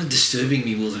kind of disturbing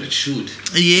me more than it should.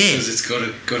 Yeah. Because it's got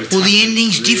a well, the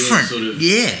ending's different. Sort of,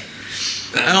 yeah.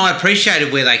 And I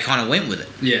appreciated where they kind of went with it.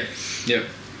 Yeah.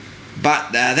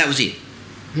 But that was it.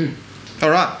 All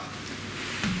right.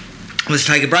 Let's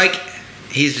take a break.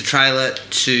 Here's the trailer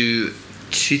to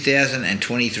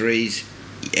 2023's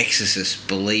Exorcist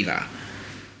Believer.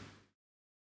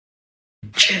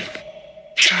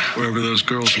 Wherever those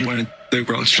girls went, they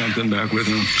brought something back with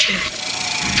them.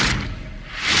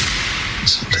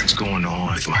 Something's going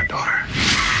on with my daughter.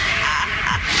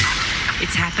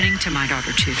 It's happening to my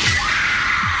daughter, too. Is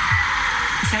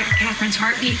that Catherine's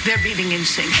heartbeat? They're beating in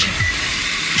sync.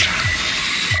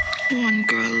 One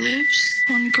girl lives,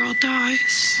 one girl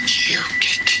dies. You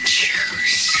get to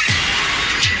choose.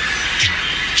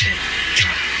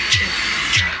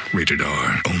 Rated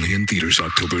R. Only in theaters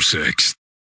October 6th.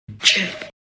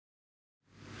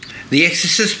 The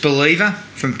Exorcist Believer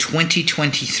from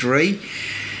 2023.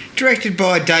 Directed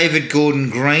by David Gordon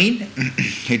Green,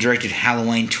 who directed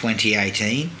Halloween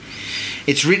 2018.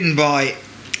 It's written by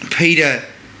Peter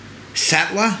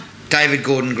Sattler, David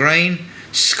Gordon Green,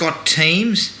 Scott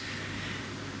Teems.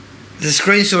 The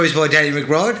screen story is by Danny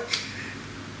McBride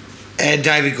and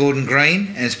David Gordon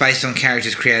Green, and it's based on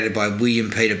characters created by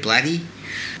William Peter Blatty.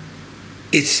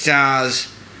 It stars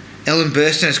Ellen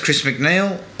Burstyn as Chris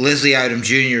McNeil, Leslie Odom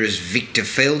Jr. as Victor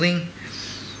Fielding,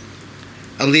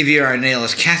 Olivia O'Neill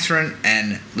as Catherine,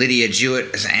 and Lydia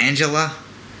Jewett as Angela.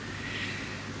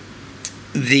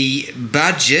 The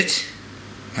budget,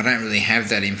 I don't really have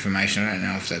that information. I don't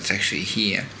know if that's actually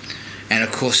here. And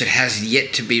of course, it has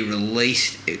yet to be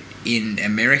released in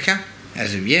America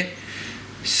as of yet.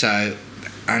 So,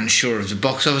 unsure of the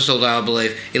box office, although I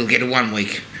believe it'll get a 1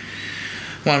 week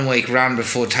run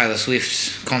before Taylor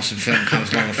Swift's concert film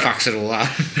comes along and fucks it all up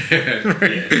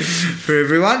for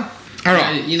everyone. All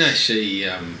right. You know, she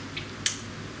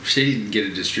didn't get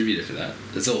a distributor for that.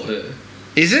 That's all her.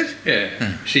 Is it?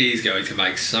 Yeah. She's going to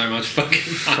make so much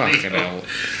fucking money. Fucking hell.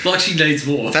 Like she needs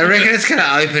more. They reckon it's going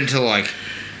to open to like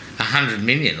 100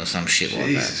 million or some shit like that.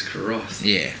 Jesus Christ.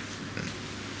 Yeah.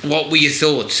 What were your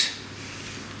thoughts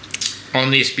on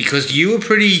this? Because you were a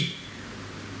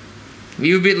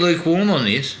bit lukewarm on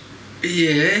this.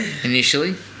 Yeah.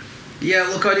 Initially. Yeah,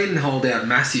 look, I didn't hold out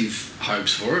massive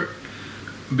hopes for it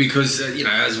because,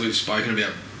 as we've spoken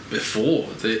about before,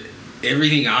 that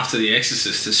everything after The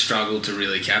Exorcist has struggled to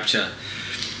really capture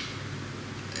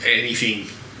anything.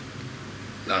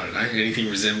 I don't know, anything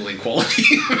resembling quality.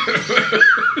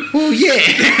 Well, yeah.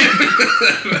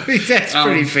 That's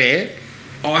pretty fair.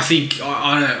 I think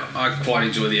I quite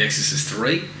enjoy The Exorcist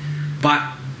 3, but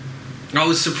I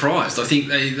was surprised. I think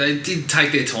they did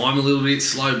take their time a little bit,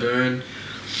 slow burn.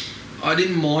 I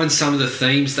didn't mind some of the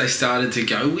themes they started to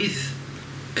go with,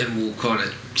 and we'll kind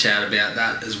of chat about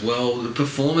that as well. The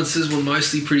performances were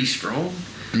mostly pretty strong.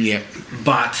 Yeah.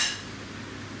 But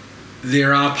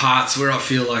there are parts where I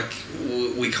feel like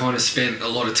we kind of spent a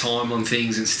lot of time on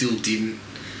things and still didn't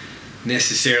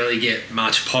necessarily get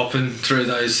much popping through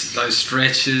those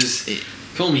stretches.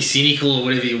 Call me cynical or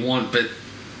whatever you want, but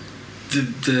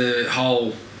the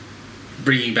whole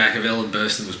bringing back of Ellen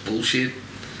Burstyn was bullshit,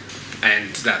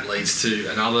 and that leads to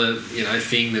another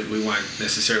thing that we won't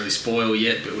necessarily spoil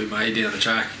yet, but we may down the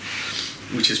track,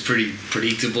 which is pretty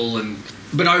predictable.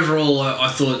 But overall, I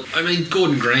thought,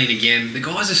 Gordon Green again, the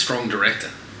guy's a strong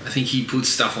director. I think he puts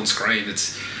stuff on screen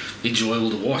that's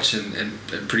enjoyable to watch and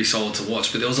pretty solid to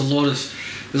watch. But there's a lot of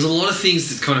things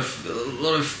that a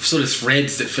lot of sort of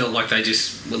threads that felt like they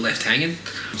just were left hanging.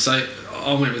 So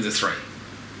I went with a 3.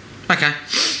 Okay.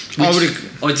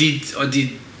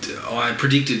 I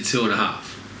predicted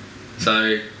 2.5.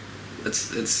 So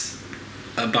it's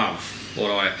above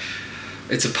what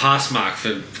it's a pass mark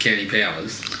for Kenny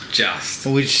Powers.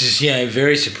 Which is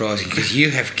very surprising, because you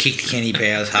have kicked Kenny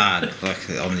Powers hard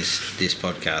on this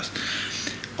podcast.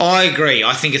 I agree.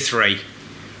 I think a 3,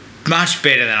 much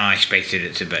better than I expected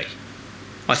it to be.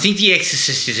 I think The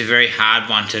Exorcist is a very hard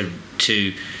one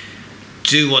to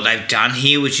do what they've done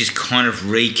here, which is kind of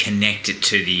reconnect it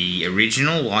to the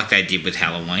original, like they did with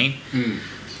Halloween.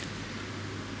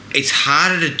 It's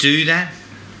harder to do that,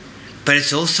 but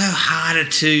it's also harder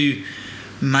to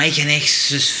make an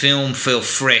Exorcist film feel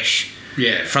fresh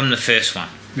from the first one.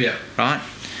 Yeah. Right?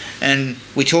 And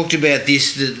we talked about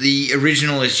this, that the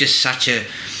original is just such a...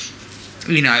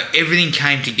 everything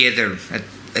came together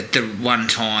at the one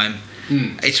time.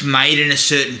 It's made in a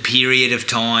certain period of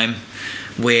time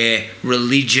where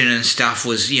religion and stuff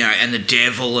was, and the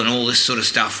devil and all this sort of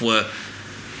stuff were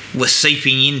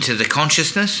seeping into the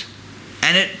consciousness,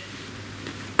 and it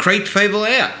creeped people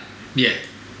out. Yeah.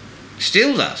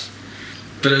 Still does.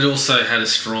 But it also had a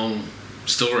strong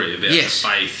story about the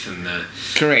faith and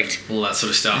correct, all that sort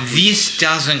of stuff. This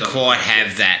doesn't quite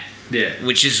have that. Yeah.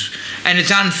 And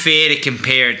it's unfair to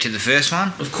compare it to the first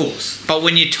one. Of course. But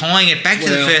when you're tying it back to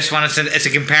the first one, it's a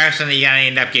comparison that you're going to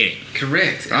end up getting.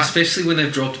 Correct. Right? Especially when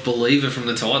they've dropped Believer from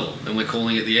the title and we're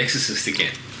calling it The Exorcist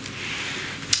again.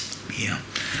 Yeah.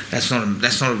 That's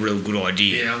not a real good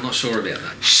idea. Yeah, I'm not sure about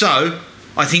that. So,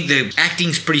 I think the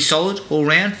acting's pretty solid all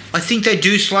round. I think they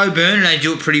do slow burn and they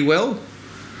do it pretty well.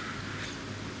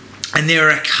 And there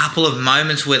are a couple of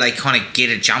moments where they kind of get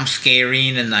a jump scare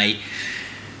in and they...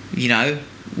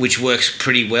 which works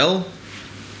pretty well.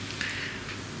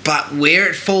 But where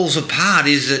it falls apart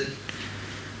is that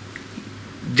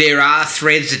there are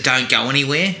threads that don't go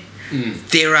anywhere.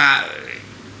 There are,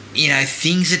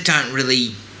 things that don't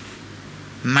really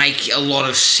make a lot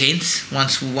of sense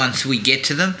once we get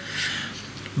to them.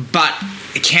 But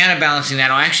counterbalancing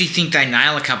that, I actually think they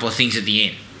nail a couple of things at the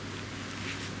end.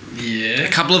 Yeah. A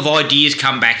couple of ideas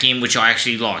come back in, which I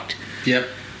actually liked. Yep.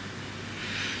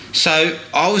 So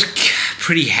I was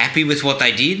pretty happy with what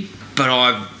they did, but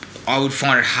I would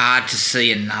find it hard to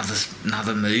see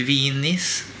another movie in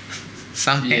this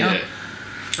somehow. Yeah.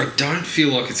 I don't feel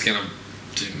like it's going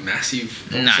to do massive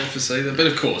box office either, but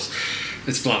of course,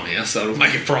 it's Blumhouse, so it'll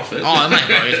make a profit. Oh,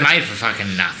 it's made for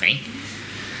fucking nothing.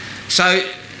 So,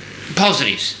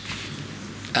 positives.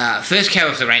 First cab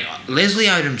off the rank, Leslie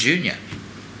Odom Jr.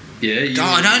 Yeah.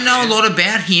 I don't know a lot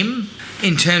about him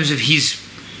in terms of his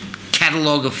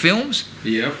catalogue of films.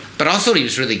 Yep. But I thought he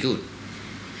was really good.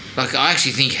 I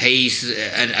actually think he's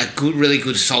a good, really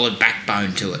good, solid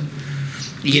backbone to it.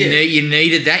 You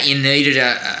needed that. You needed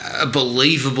a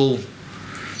believable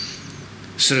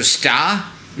sort of star,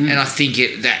 and I think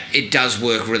it does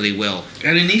work really well.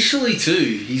 And initially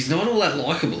too, he's not all that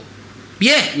likeable.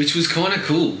 Yeah, which was kind of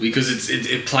cool because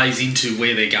it plays into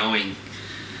where they're going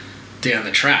down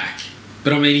the track.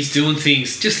 But he's doing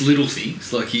things, just little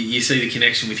things. Like you see the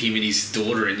connection with him and his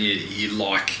daughter, and you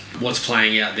like what's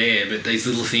playing out there. But these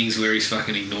little things where he's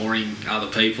fucking ignoring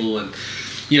other people and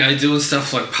doing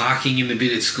stuff like parking in the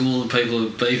bit at school and people are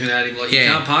beefing at him like you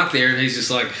can't park there, and he's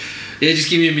just like, yeah, just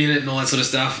give me a minute and all that sort of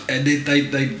stuff. And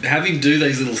they have him do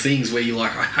these little things where you're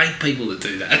like, I hate people that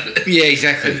do that. Yeah,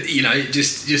 exactly.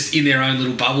 Just in their own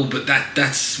little bubble. But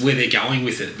that's where they're going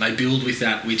with it. They build with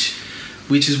that, which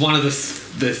which is one of the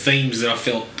themes that I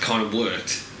felt kind of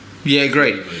worked. Yeah,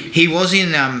 agreed. He was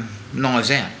in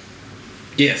Knives Out.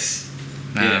 Yes.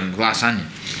 Glass Onion.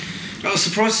 I was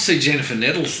surprised to see Jennifer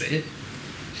Nettles there.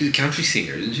 She's a country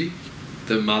singer, isn't she?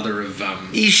 The mother of...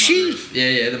 Is she?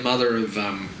 The mother of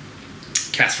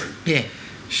Catherine. Yeah.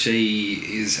 She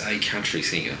is a country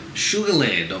singer.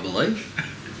 Sugarland, I believe.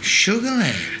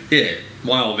 Sugarland? Yeah.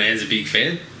 My old man's a big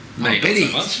fan. I bet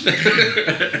he not so much.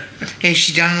 Has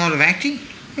she done a lot of acting?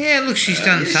 Yeah, look, she's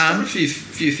done she's some. done a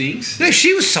few things. No,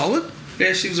 she was solid.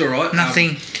 Yeah, she was alright.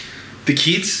 Nothing. The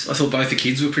kids, I thought both the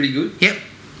kids were pretty good. Yep.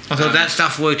 I thought that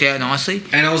stuff worked out nicely.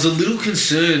 And I was a little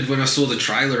concerned when I saw the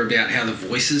trailer about how the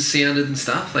voices sounded and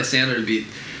stuff. They sounded a bit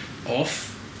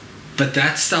off. But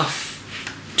that stuff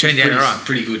turned out alright.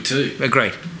 Pretty good too.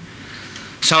 Agreed.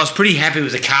 So I was pretty happy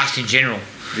with the cast in general.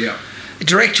 Yeah.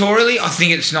 Directorially, I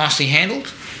think it's nicely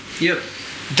handled. Yep.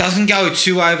 Doesn't go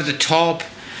too over the top.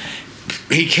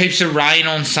 He keeps a rein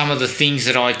on some of the things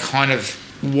that I kind of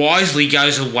wisely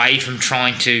goes away from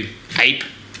trying to ape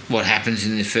what happens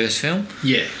in the first film.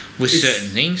 Yeah. With certain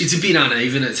things. It's a bit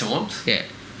uneven at times. Yeah.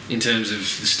 In terms of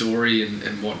the story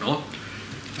and whatnot.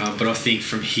 But I think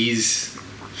from his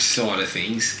side of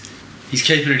things, he's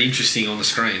keeping it interesting on the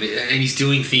screen. And he's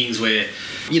doing things where,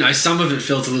 some of it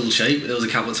felt a little cheap. There was a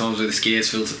couple of times where the scares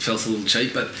felt a little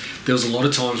cheap, but there was a lot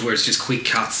of times where it's just quick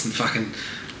cuts and fucking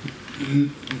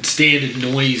standard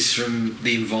noise from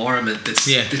the environment that's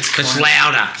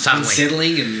louder, suddenly.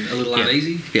 Unsettling and a little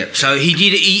uneasy. Yeah. So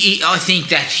he I think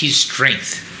that's his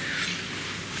strength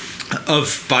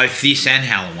of both this and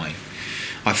Halloween.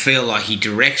 I feel like he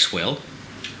directs well.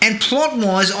 And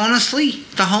plot-wise, honestly,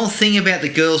 the whole thing about the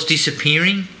girls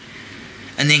disappearing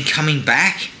and then coming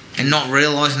back and not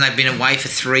realising they've been away for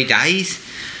 3 days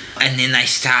and then they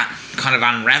start kind of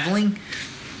unravelling,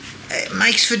 it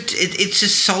makes for... It's a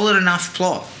solid enough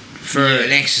plot for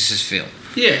an Exorcist film.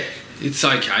 Yeah, it's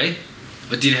okay.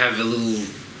 I did have a little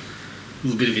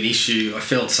bit of an issue. I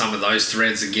felt some of those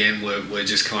threads, again, were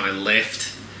just kind of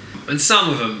left. And some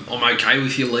of them I'm okay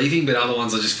with you leaving, but other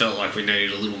ones I just felt like we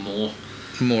needed a little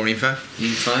more info.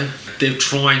 They're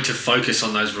trying to focus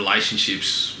on those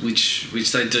relationships, which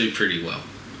they do pretty well.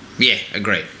 Yeah,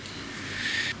 agreed.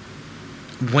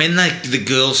 When the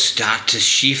girls start to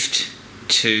shift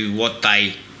to what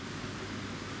they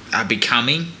are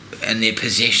becoming and their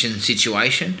possession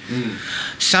situation,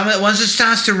 once it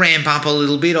starts to ramp up a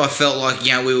little bit, I felt like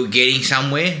we were getting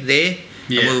somewhere there.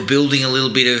 Yeah. And we were building a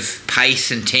little bit of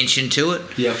pace and tension to it.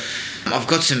 Yeah. I've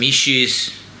got some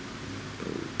issues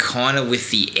kind of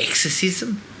with the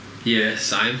exorcism. Yeah,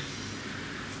 same.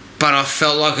 But I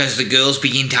felt like as the girls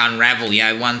begin to unravel,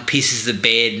 one pisses the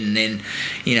bed and then,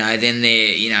 then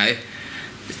they're,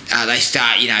 they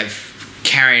start,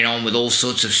 carrying on with all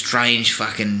sorts of strange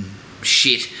fucking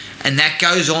shit. And that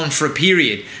goes on for a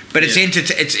period. But it's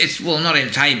it's not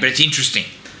entertaining, but it's interesting.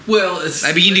 Well,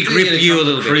 they begin to grip you a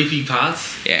little bit. Creepy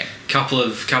parts. Yeah. Couple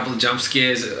of jump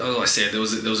scares. As I said, there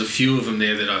was a few of them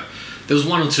there there was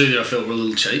one or two that I felt were a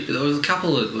little cheap, but there was a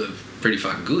couple that were pretty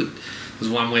fucking good. There was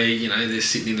one where they're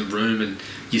sitting in the room and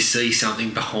you see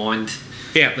something behind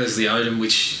Leslie Odom,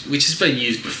 which has been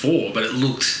used before, but it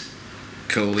looked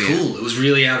cool. It was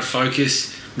really out of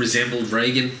focus. Resembled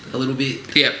Regan a little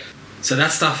bit. Yep. So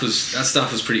that stuff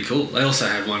was pretty cool. They also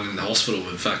had one in the hospital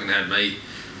that fucking had me.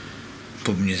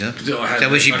 Pooping yourself?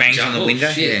 That was she banged on the window?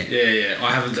 Shit. Yeah.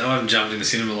 I haven't jumped in the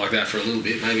cinema like that for a little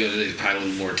bit. Maybe I need to pay a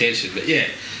little more attention. But yeah,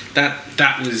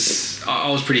 that was...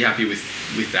 I was pretty happy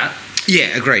with that.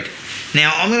 Yeah, agreed.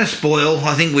 Now, I'm going to spoil...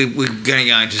 I think we're going to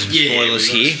go into some spoilers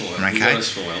here. Okay. We're going to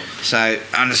spoil. So,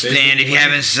 understand if you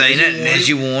haven't seen it, and there's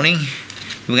your warning,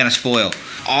 we're going to spoil.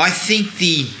 I think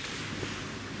the...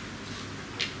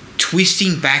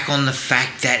 twisting back on the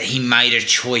fact that he made a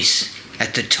choice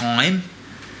at the time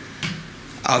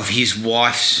of his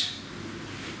wife's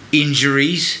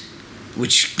injuries,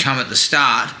 which come at the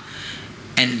start,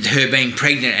 and her being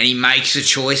pregnant, and he makes a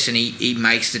choice, and he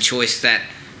makes the choice that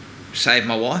saved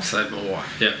my wife.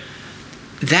 Yep.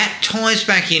 That ties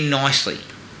back in nicely.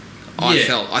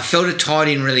 I felt it tied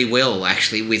in really well,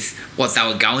 actually, with what they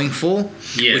were going for,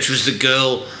 which was the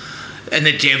girl and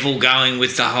the devil going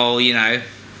with the whole, you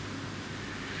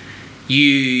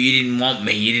didn't want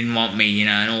me,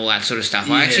 and all that sort of stuff.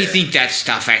 I actually think that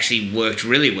stuff actually worked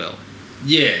really well.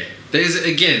 Yeah. There's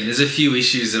a few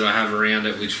issues that I have around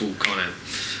it which we'll kind of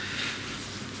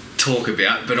talk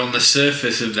about, but on the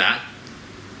surface of that,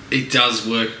 it does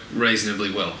work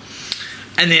reasonably well.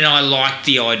 And then I like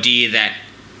the idea that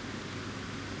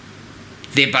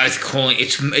they're both calling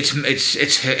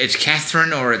it's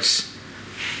Catherine or it's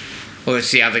or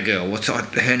it's the other girl. What's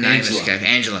her name? Angela. Escaped.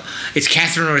 Angela. It's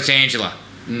Catherine or it's Angela.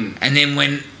 Mm. And then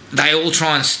when they all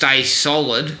try and stay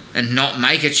solid and not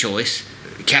make a choice,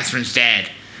 Catherine's dad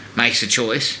makes a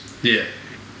choice, Yeah.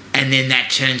 and then that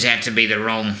turns out to be the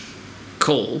wrong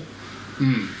call.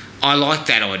 Mm. I like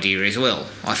that idea as well.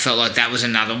 I felt like that was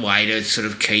another way to sort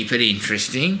of keep it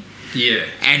interesting Yeah.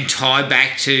 and tie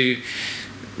back to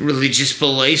religious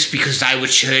beliefs, because they were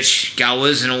church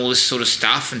goers and all this sort of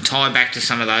stuff, and tie back to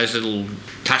some of those little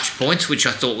touch points, which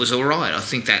I thought was all right. I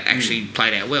think that actually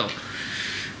played out well.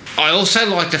 I also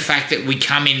like the fact that we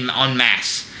come in en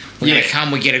masse. We're going to come,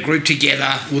 we get a group together.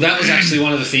 Well, that was actually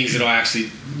one of the things that I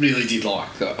actually really did like.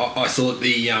 I thought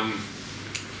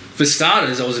for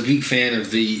starters, I was a big fan of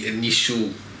the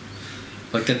initial,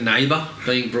 like the neighbour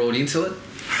being brought into it,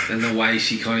 and the way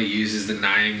she kind of uses the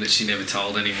name that she never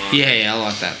told anyone. Yeah, I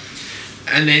like that.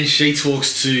 And then she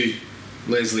talks to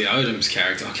Leslie Odom's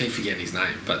character. I keep forgetting his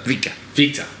name, but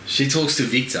Victor. She talks to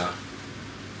Victor,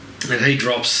 and he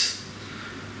drops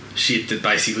shit that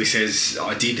basically says,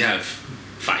 I did have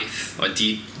faith. I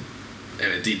did,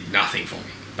 and it did nothing for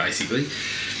me, basically.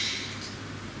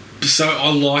 So I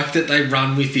like that they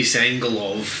run with this angle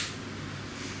of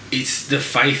it's the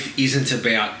faith isn't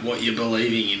about what you're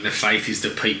believing in, the faith is the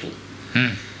people.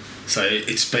 So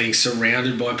it's being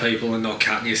surrounded by people and not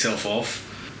cutting yourself off,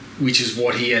 which is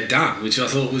what he had done, which I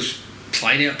thought was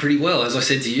played out pretty well. As I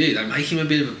said to you, they make him a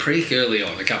bit of a prick early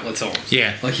on a couple of times.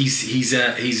 Yeah. Like he's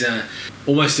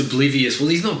almost oblivious. Well,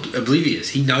 he's not oblivious.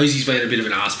 He knows he's been a bit of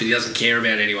an ass, but he doesn't care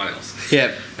about anyone else.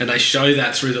 Yeah. And they show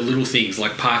that through the little things,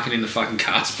 like parking in the fucking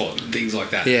car spot and things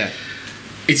like that. Yeah.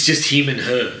 It's just him and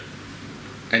her.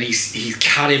 And he's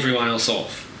cut everyone else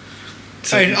off.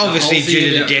 So And the obviously whole thing due to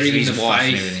the about death of bringing his the wife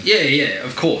and faith- everything. Yeah,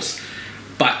 of course.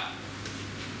 But,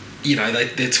 you know,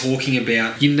 they're talking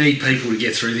about you need people to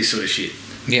get through this sort of shit.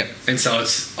 Yep. And so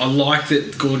I like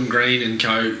that Gordon Green and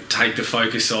co take the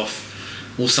focus off.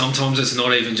 Well, sometimes it's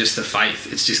not even just the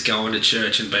faith. It's just going to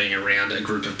church and being around a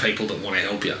group of people that want to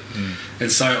help you.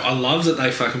 And so I love that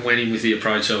they fucking went in with the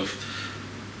approach of,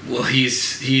 well,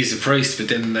 he's a priest, but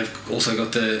then they've also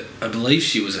got I believe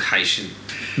she was a Haitian.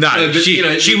 No, But,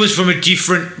 she was from a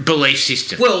different belief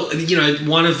system. Well, you know,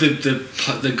 one of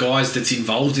the guys that's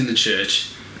involved in the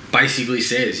church basically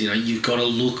says, you know, you've got to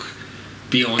look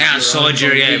beyond Outside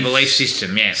your your own belief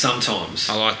system, yeah. sometimes.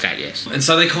 I like that, yes. And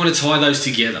so they kind of tie those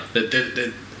together.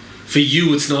 That for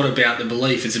you, it's not about the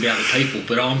belief; it's about the people.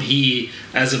 But I'm here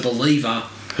as a believer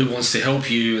who wants to help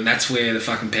you, and that's where the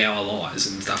fucking power lies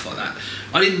and stuff like that.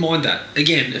 I didn't mind that.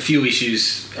 Again, a few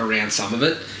issues around some of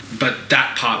it, but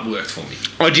that part worked for me.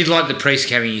 I did like the priest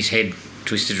having his head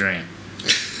twisted around.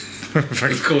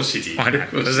 Of course you did. I know.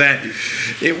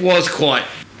 It was quite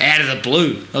out of the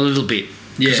blue a little bit.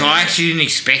 Because Yeah. I actually didn't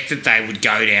expect that they would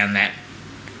go down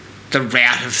the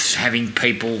route of having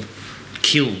people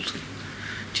killed.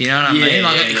 Do you know what I mean?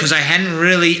 Yeah. Because they hadn't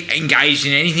really engaged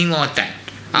in anything like that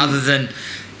other than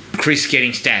Chris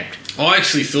getting stabbed. I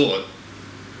actually thought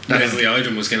No. Leslie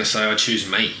Odom was going to say, "I choose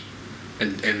me,"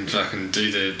 and fucking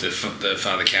do the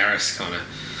Father Karras kind of,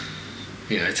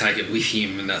 you know, take it with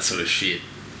him and that sort of shit.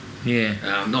 Yeah.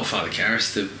 Not Father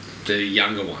Karras, the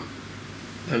younger one.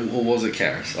 Or was it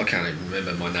Karras? I can't even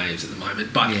remember my names at the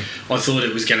moment. But Yeah. I thought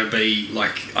it was going to be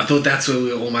like, I thought that's where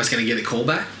we were almost going to get a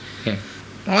callback. Yeah.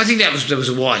 Well, I think that was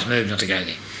a wise move not to go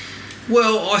there.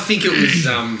 Well, I think it was.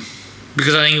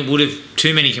 Because I think it would have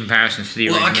too many comparisons to the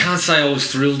Well, original. I can't say I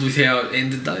was thrilled with how it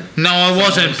ended though. No, I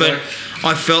wasn't, was but like-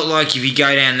 I felt like if you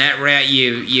go down that route,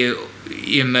 you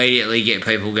immediately get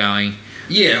people going.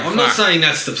 Yeah, I'm not Fuck. saying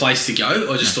that's the place to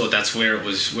go. I just thought that's where it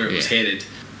was headed.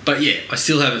 But yeah, I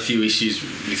still have a few issues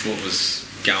with what was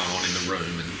going on in the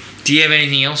room. And Do you have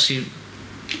anything else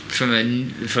from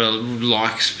a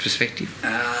likes perspective?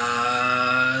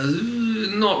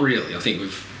 not really. I think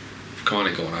we've kind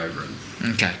of gone over it.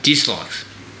 Okay, dislikes.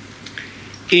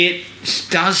 It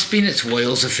does spin its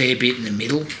wheels a fair bit in the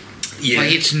middle. Yeah.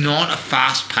 Like, it's not a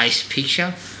fast-paced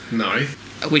picture, No.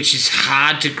 which is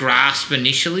hard to grasp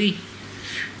initially,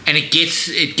 and it gets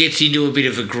into a bit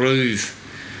of a groove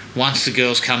once the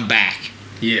girls come back.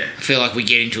 Yeah. I feel like we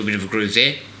get into a bit of a groove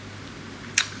there,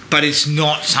 but it's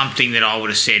not something that I would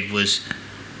have said was.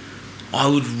 I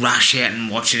would rush out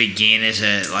and watch it again as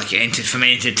from an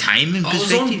entertainment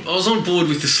perspective. I was on board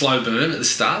with the slow burn at the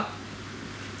start,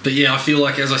 but yeah, I feel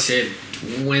like, as I said,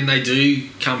 when they do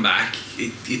come back,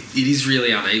 it is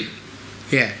really uneven.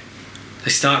 Yeah.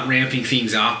 They start ramping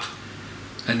things up,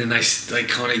 and then they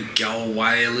kind of go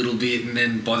away a little bit, and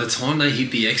then by the time they hit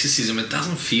the exorcism, it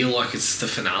doesn't feel like it's the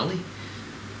finale.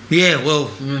 Yeah, well,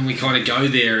 When we kind of go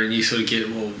there, and you sort of get,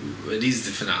 well, it is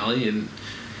the finale, and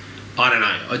I don't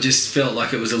know. I just felt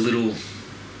like it was a little.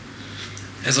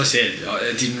 As I said,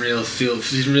 it didn't really feel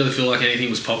like anything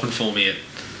was popping for me.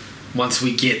 Once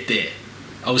we get there,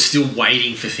 I was still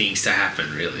waiting for things to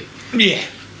happen. Really. Yeah.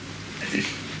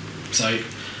 So,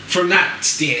 from that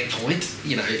standpoint,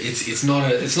 you know, it's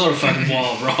not a fucking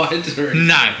wild ride.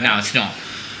 No, it's not.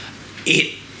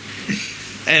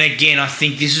 And again, I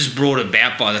think this is brought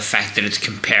about by the fact that it's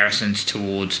comparisons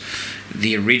towards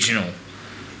the original.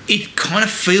 It kind of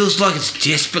feels like it's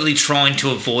desperately trying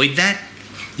to avoid that.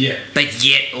 Yeah. But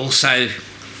yet also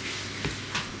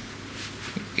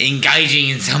engaging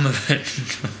in some of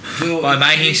it by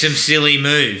making some silly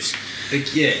moves. It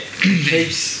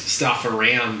keeps stuff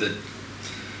around that.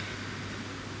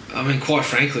 I mean, quite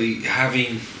frankly,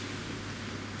 having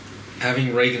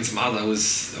Regan's mother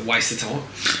was a waste of time.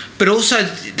 But also,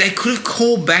 they could have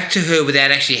called back to her without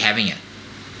actually having it.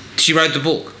 She wrote the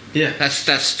book. Yeah. That's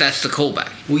the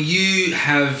callback. Will you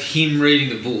have him reading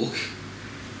the book,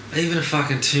 even a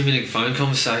fucking 2-minute phone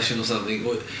conversation or something?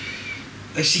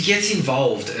 If she gets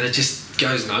involved and it just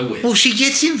goes nowhere. Well, she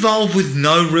gets involved with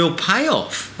no real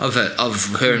payoff of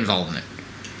her involvement.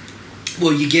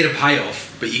 Well, you get a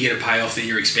payoff, but you get a payoff that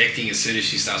you're expecting as soon as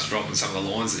she starts dropping some of the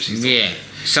lines that she's talking about.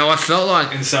 So I felt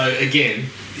like... And so, again,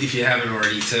 if you haven't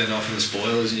already turned off in the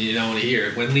spoilers and you don't want to hear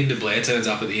it, when Linda Blair turns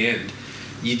up at the end,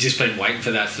 you've just been waiting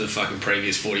for that for the fucking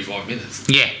previous 45 minutes.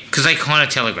 Yeah, because they kind of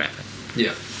telegraph it.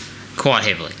 Yeah. Quite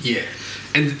heavily. Yeah.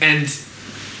 And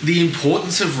the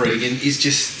importance of Regan is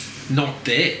just not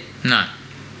there. No.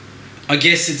 I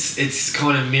guess it's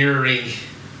kind of mirroring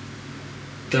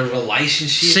the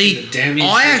relationship and the damage.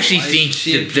 I actually think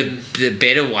the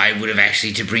better way would have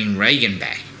actually to bring Regan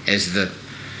back as the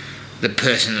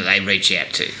person that they reach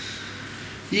out to.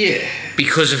 Yeah.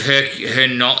 Because of her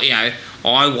not, you know,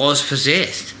 I was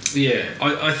possessed. Yeah.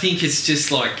 I think it's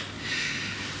just like,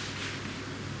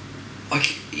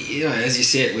 you know, as you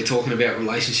said, we're talking about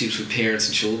relationships with parents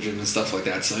and children and stuff like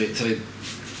that. So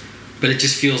but it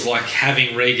just feels like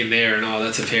having Regan there and,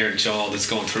 that's a parent-child that's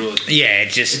gone through it. Yeah,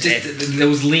 there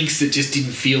was links that just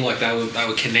didn't feel like they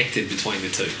were connected between the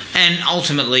two. And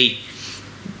ultimately,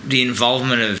 the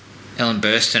involvement of Ellen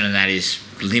Burstyn and that is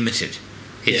limited.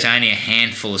 It's only a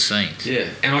handful of scenes. Yeah,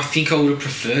 and I think I would have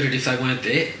preferred it if they weren't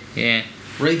there. Yeah.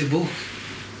 Read the book.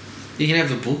 You can have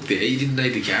the book there. You didn't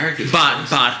need the characters. But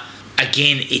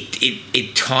again,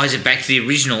 it ties it back to the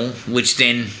original, which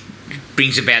then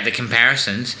brings about the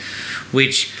comparisons,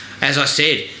 which, as I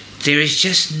said, there is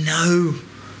just no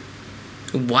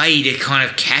way to kind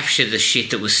of capture the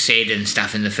shit that was said and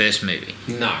stuff in the first movie.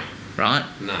 No. Right?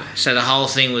 No. So the whole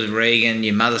thing with Regan,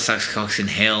 your mother sucks cocks in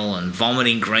hell, and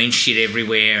vomiting green shit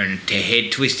everywhere, and her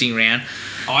head twisting around.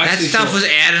 That stuff was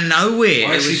out of nowhere.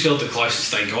 I actually felt the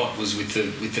closest they got was with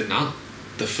the nun.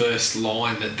 The first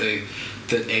line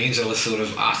that Angela sort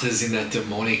of utters in that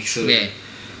demonic sort of...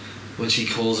 When she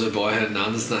calls her by her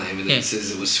nun's name and it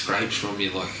says it was scraped from you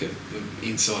like the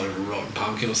inside of a rotten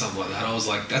pumpkin or something like that. I was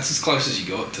like, that's as close as you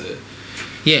got to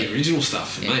the original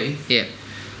stuff for me. Yeah.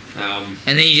 And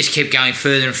then you just kept going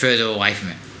further and further away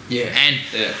from it. Yeah. And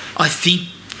I think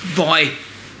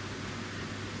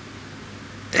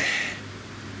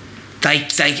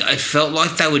it felt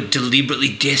like they were deliberately,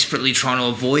 desperately trying to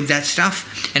avoid that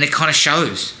stuff, and it kind of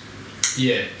shows.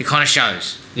 Yeah. It kind of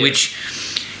shows, which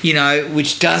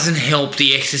doesn't help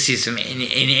the exorcism in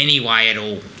any way at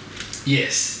all.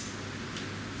 Yes.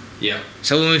 Yeah.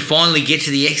 So when we finally get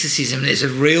to the exorcism, there's a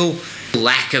real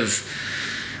lack of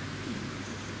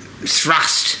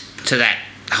thrust to that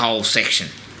whole section.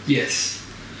 Yes.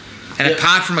 And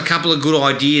apart from a couple of good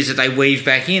ideas that they weave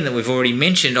back in that we've already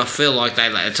mentioned, I feel like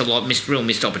it's a real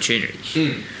missed opportunity.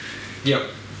 Yep.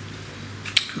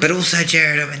 But also,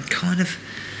 Jared, I mean, kind of,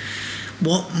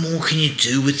 what more can you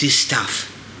do with this stuff?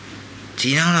 Do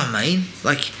you know what I mean?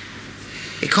 Like,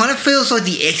 it kind of feels like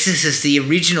The Exorcist, the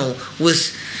original,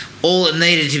 was all that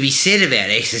needed to be said about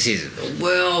exorcism.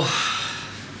 Well,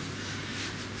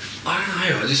 I don't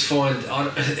know. I just find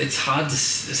it's hard to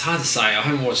say. I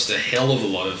haven't watched a hell of a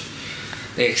lot of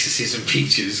exorcism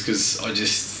pictures because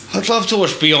I'd love to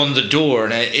watch Beyond the Door,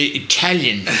 an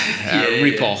Italian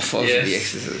rip-off of The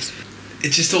Exorcist.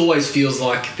 It just always feels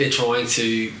like they're trying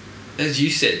to, as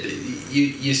you said,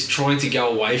 you're trying to go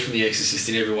away from The Exorcist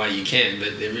in every way you can,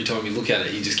 but every time you look at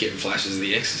it, you're just getting flashes of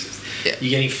The Exorcist. Yeah.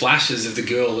 You're getting flashes of the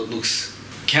girl that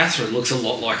Catherine looks a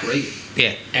lot like Regan.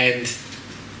 Yeah. And,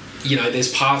 you know,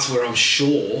 there's parts where I'm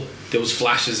sure there was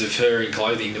flashes of her in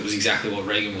clothing that was exactly what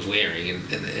Regan was wearing,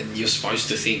 and you're supposed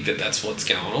to think that that's what's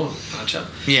going on, aren't you?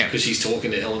 Yeah. Because she's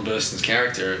talking to Ellen Burstyn's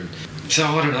character, and so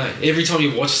I don't know. Every time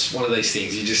you watch one of these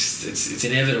things, it's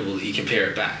inevitable that you compare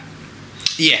it back.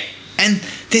 Yeah. And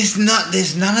there's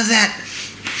none of that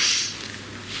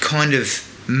kind of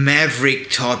maverick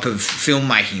type of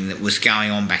filmmaking that was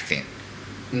going on back then.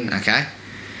 Okay?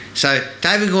 So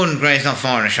David Gordon Green's not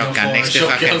firing a shotgun next to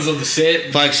shotguns fucking on the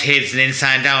set. blokes' heads and then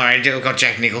saying, don't worry, we've got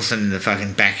Jack Nicholson in the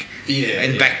fucking back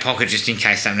back pocket just in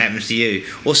case something happens to you.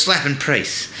 Or slapping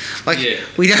priests. Like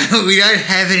we don't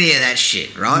have any of that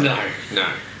shit, right? No.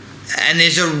 And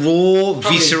there's a raw,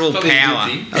 visceral probably power.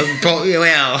 And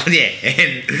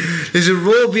there's a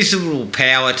raw, visceral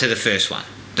power to the first one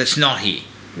that's not here.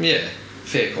 Yeah,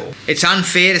 fair call. It's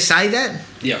unfair to say that.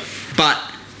 Yeah. But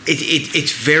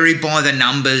it's very by the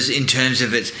numbers in terms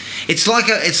of it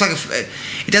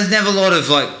doesn't have a lot of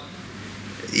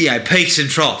peaks and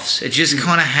troughs. It just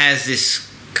kind of has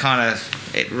this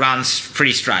it runs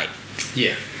pretty straight.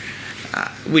 Yeah.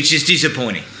 Which is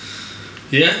disappointing.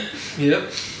 Yeah.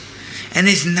 Yep. And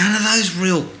there's none of those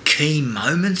real key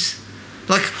moments.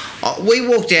 Like, we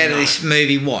walked out of this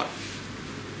movie,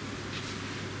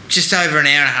 just over an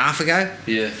hour and a half ago?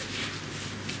 Yeah.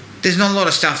 There's not a lot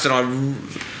of stuff that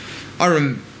I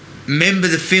remember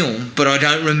the film, but I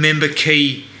don't remember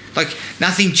key... Like,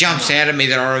 nothing jumps out at me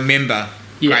that I remember.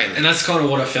 Yeah, greatly. and that's kind of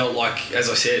what I felt like, as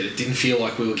I said, it didn't feel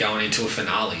like we were going into a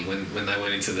finale when they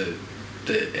went into the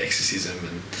exorcism.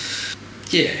 And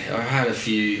yeah, I had a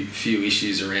few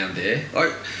issues around there.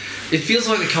 Like, it feels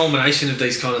like the culmination of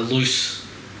these kind of loose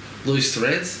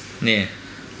threads. Yeah.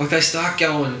 Like, they start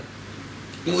going...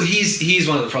 Well, here's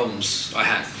one of the problems I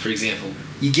had, for example.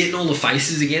 You're getting all the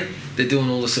faces again. They're doing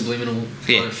all the subliminal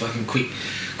kind of fucking quick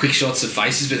shots of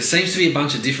faces, but it seems to be a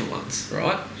bunch of different ones,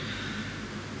 right?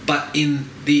 But in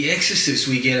The Exorcist,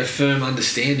 we get a firm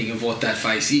understanding of what that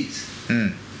face is,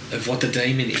 of what the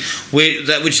demon is.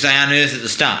 Which they unearth at the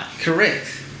start. Correct.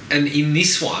 And in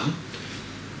this one,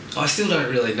 I still don't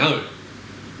really know.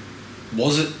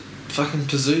 Was it fucking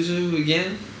Pazuzu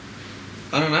again?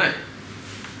 I don't know.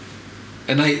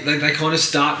 And they kind of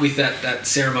start with that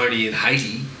ceremony in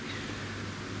Haiti,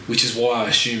 which is why I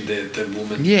assumed the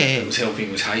woman that was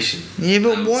helping was Haitian. Yeah,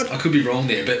 but what? I could be wrong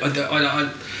there, but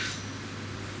I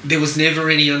there was never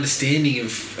any understanding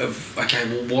of okay,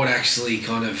 well, what actually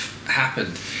kind of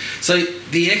happened. So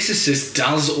The Exorcist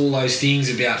does all those things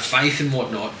about faith and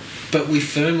whatnot, but we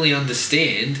firmly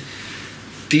understand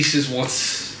this is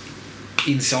what's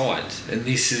inside, and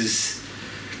this is...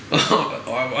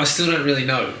 I still don't really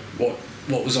know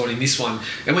what was on in this one,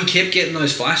 and we kept getting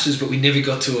those flashes, but we never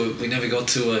got to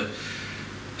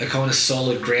a kind of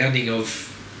solid grounding of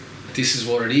this is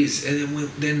what it is. And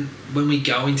then when we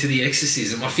go into the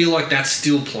exorcism, I feel like that's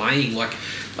still playing. Like,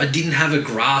 I didn't have a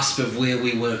grasp of where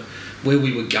we were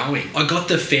going. I got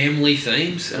the family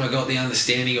themes, and I got the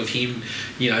understanding of him,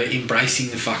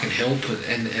 embracing the fucking help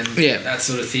and that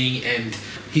sort of thing, and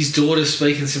his daughter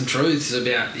speaking some truths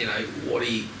about what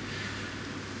he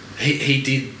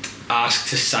did ask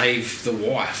to save the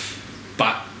wife,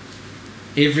 but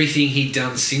everything he'd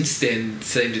done since then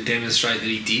seemed to demonstrate that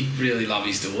he did really love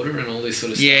his daughter and all this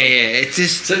sort of stuff. It's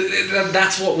just... So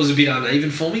that's what was a bit uneven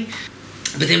for me.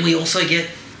 But then we also get,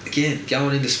 again,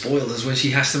 going into spoilers, when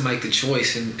she has to make the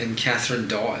choice and Catherine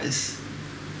dies.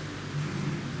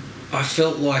 I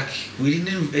felt like we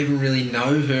didn't even really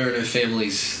know her and her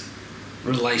family's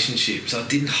relationships. I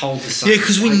didn't hold the same. Yeah,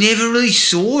 because we never really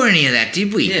saw any of that,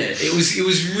 did we? Yeah, it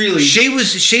was really...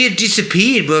 She had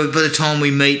disappeared by the time we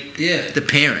meet the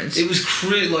parents. It was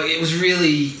it was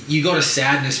really... You got a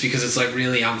sadness because it's like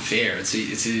really unfair. It's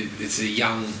a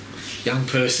young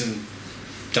person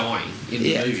dying in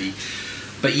the movie,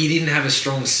 but you didn't have a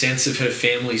strong sense of her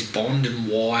family's bond and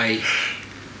why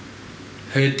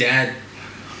her dad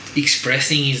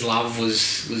expressing his love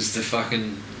was the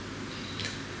fucking...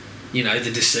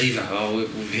 the deceiver. Oh,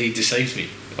 he deceived me.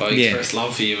 I expressed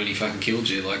love for you and he fucking killed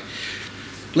you. Like,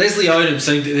 Leslie Odom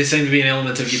there seemed to be an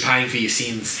element of you paying for your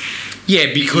sins.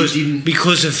 Yeah, because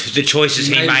of the choices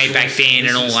he made back then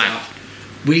and all that.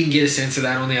 We didn't get a sense of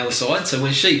that on the other side. So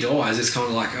when she dies, it's kind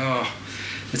of like, oh,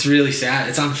 it's really sad.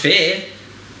 It's unfair,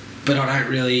 but I don't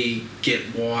really get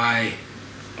why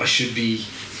I should be...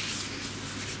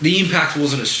 The impact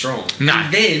wasn't as strong. No.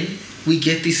 And then we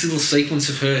get this little sequence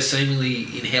of her seemingly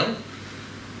in hell.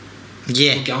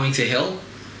 Yeah. Or going to hell.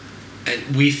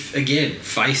 And with, again,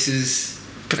 faces,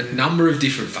 a number of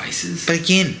different faces. But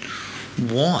again,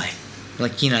 why? Why?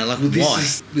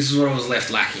 This is what I was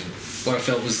left lacking. What I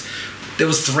felt was there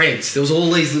was threads. There was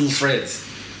all these little threads.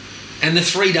 And the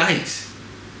 3 days.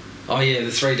 Oh, yeah,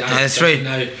 the 3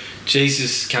 days.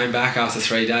 Jesus came back after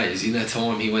 3 days. In that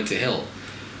time, he went to hell.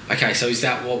 Okay, so is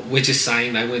that what... We're just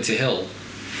saying they went to hell,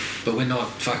 but we're not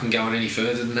fucking going any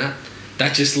further than that?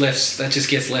 That just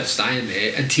gets left staying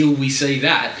there until we see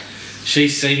that,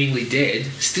 she's seemingly dead,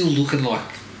 still looking like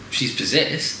she's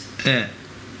possessed, Yeah.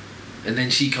 and then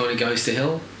she kind of goes to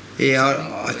hell. Yeah,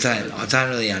 I don't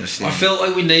really understand. I felt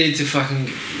like we needed to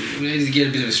get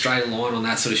a bit of a straight line on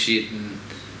that sort of shit,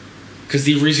 because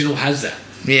the original has that.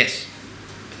 Yes.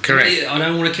 Correct. I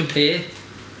don't want to compare.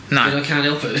 No. But I can't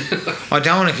help it. I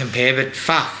don't want to compare, but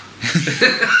fuck.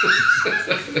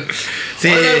 I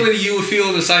don't know whether you were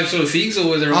feeling the same sort of things, or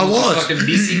whether I was fucking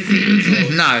missing things.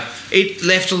 Or... No, it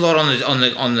left a lot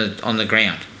on the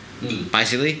ground,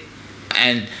 basically,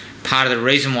 and part of the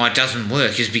reason why it doesn't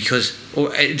work is because,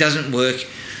 or it doesn't work.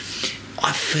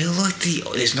 I feel like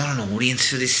there's not an audience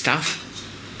for this stuff.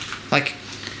 Like,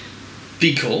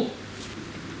 big call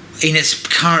in its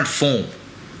current form.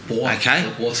 Why? Okay.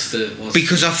 What's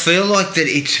because I feel like that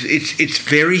it's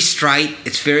very straight.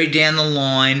 It's very down the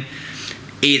line.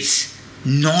 It's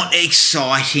not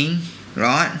exciting,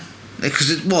 right?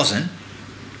 Because it wasn't.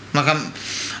 Like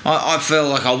I feel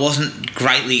like I wasn't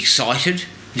greatly excited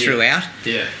throughout.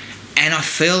 Yeah. And I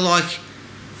feel like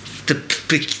the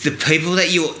people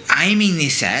that you're aiming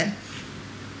this at,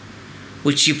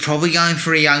 which you're probably going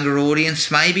for a younger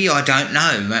audience, maybe, I don't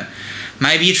know, but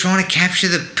maybe you're trying to capture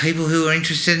the people who are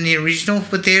interested in the original,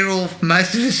 but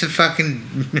most of us are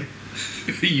fucking...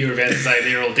 You were about to say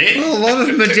they're all dead? Well, a lot of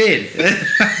them are dead.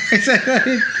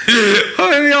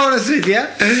 I'll be honest with you.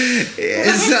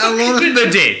 A lot of them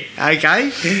are dead,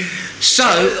 okay? So...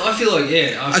 I feel like,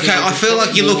 I feel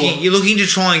like you're looking to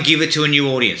try and give it to a new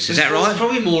audience. Is that right?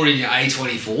 Probably more in your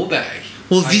A24 bag.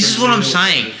 Well, this is what I'm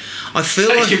saying. I feel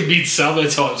like a midsummer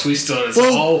type twist on it.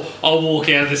 So I'll walk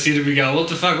out of the cinema and go, what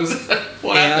the fuck was that?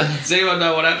 What happened? Does anyone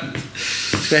know what happened?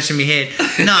 Scratching my head.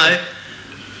 No,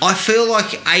 I feel like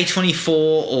A24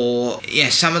 or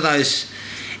some of those.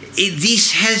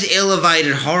 This has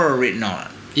elevated horror written on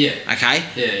it. Yeah. Okay.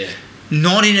 Yeah.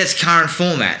 Not in its current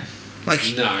format. Like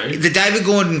the David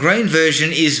Gordon Green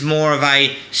version is more of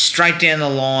a straight down the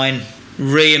line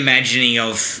reimagining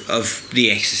of The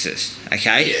Exorcist,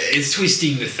 okay? Yeah, it's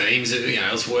twisting the themes.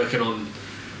 It's working on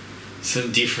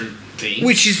some different things,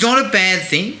 which is not a bad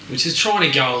thing. Which is trying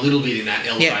to go a little bit in that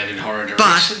elevated horror direction.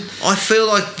 But I feel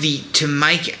like to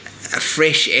make a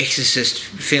fresh Exorcist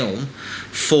film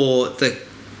for the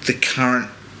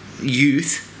current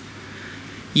youth,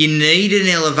 you need an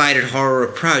elevated horror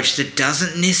approach that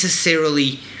doesn't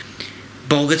necessarily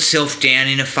bog itself down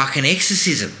in a fucking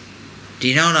exorcism. Do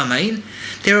you know what I mean?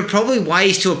 There are probably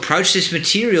ways to approach this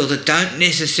material that don't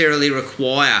necessarily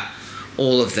require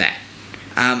all of that.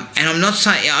 And I'm not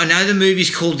saying... I know the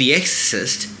movie's called The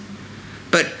Exorcist,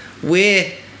 but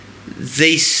where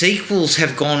these sequels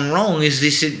have gone wrong is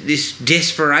this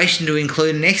desperation to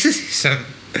include an exorcism.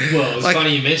 Well, it's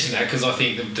funny you mention that, because I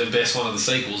think the best one of the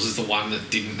sequels is the one that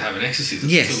didn't have an exorcism.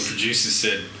 Yes. Until the producers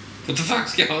said, what the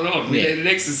fuck's going on? We need an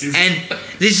exorcism. And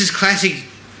this is classic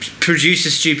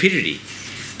producer stupidity.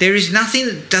 There is nothing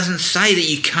that doesn't say that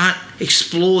you can't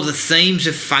explore the themes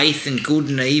of faith and good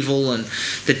and evil and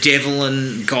the devil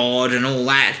and God and all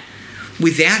that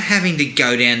without having to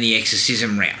go down the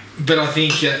exorcism route. But I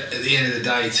think at the end of the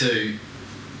day too,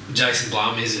 Jason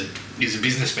Blum is a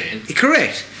businessman.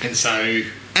 Correct. And so...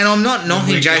 And I'm not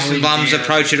knocking Jason Blum's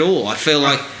approach at all. I feel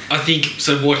like... I think...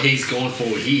 So what he's gone for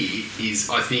here is,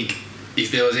 I think,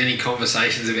 if there was any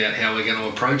conversations about how we're going to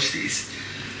approach this,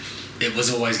 it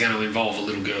was always going to involve a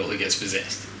little girl that gets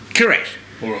possessed. Correct.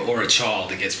 Or a child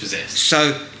that gets possessed.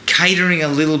 So catering a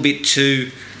little bit to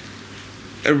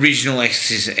original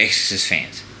Exorcist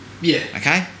fans. Yeah.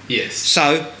 Okay? Yes.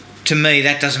 So, to me,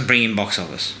 that doesn't bring in box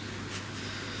office.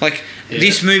 Like,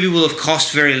 this movie will have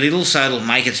cost very little, so it'll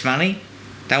make its money.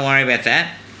 Don't worry about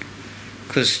that.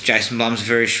 Because Jason Blum's a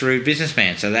very shrewd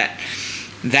businessman, so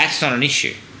that's not an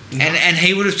issue. No. And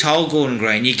he would have told Gordon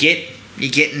Green, you're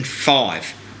getting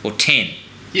 5 or 10.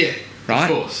 Yeah, right?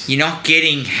 Of course. You're not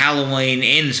getting Halloween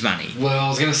Ends money. Well, I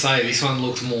was going to say this one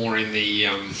looked more in the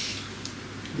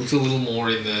looked a little more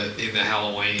in the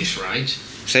Halloweenish range.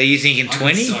 So you're thinking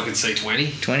 20? I could see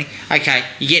 20. 20. Okay,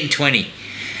 you're getting 20.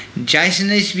 Jason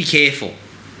needs to be careful,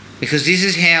 because this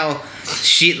is how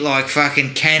shit like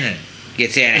fucking Canon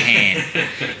gets out of hand.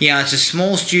 It's a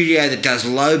small studio that does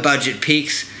low budget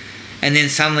picks, and then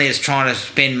suddenly it's trying to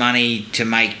spend money to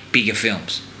make bigger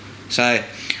films. So,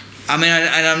 I mean,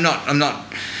 I'm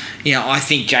not. I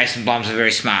think Jason Blum's a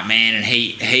very smart man, and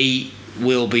he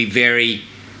will be very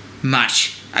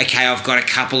much okay. I've got a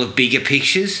couple of bigger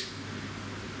pictures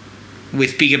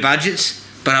with bigger budgets,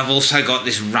 but I've also got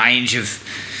this range of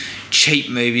cheap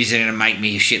movies that are going to make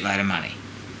me a shitload of money.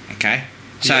 Okay,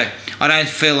 so I don't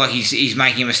feel like he's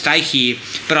making a mistake here,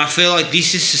 but I feel like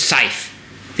this is safe.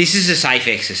 This is a safe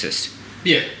Exorcist.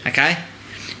 Yeah. Okay,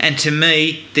 And to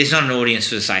me, there's not an audience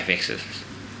for the Safe Exorcist.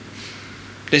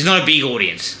 There's not a big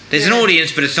audience. There's an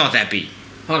audience, but it's not that big.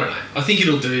 I don't know. I think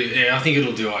it'll do. Yeah, I think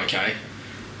it'll do okay.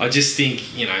 I just think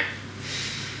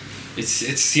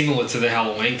it's similar to the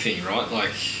Halloween thing, right?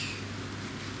 Like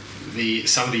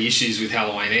some of the issues with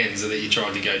Halloween Ends are that you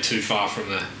tried to go too far from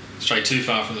the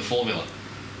formula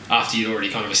after you'd already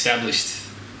kind of established.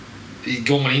 You'd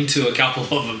gone into a couple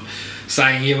of them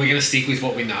saying, "Yeah, we're going to stick with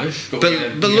what we know."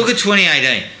 But look at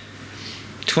 2018.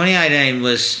 2018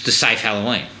 was the Safe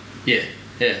Halloween. Yeah.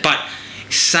 But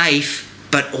safe,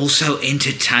 but also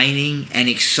entertaining and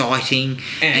exciting,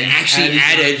 and actually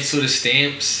added sort of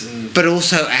stamps, but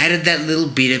also added that little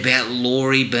bit about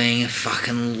Laurie being a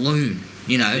fucking loon.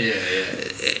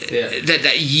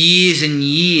 That years and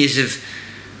years of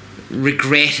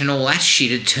regret and all that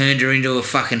shit had turned her into a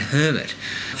fucking hermit,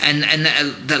 and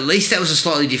at least that was a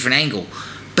slightly different angle.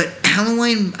 But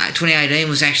Halloween 2018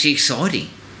 was actually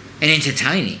exciting and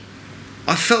entertaining.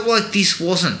 I felt like this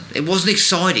wasn't. It wasn't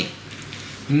exciting.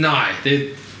 No,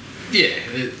 it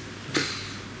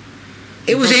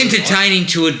was entertaining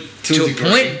to a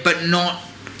point, but not.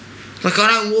 Like, I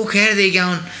don't walk out of there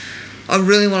going, I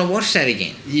really want to watch that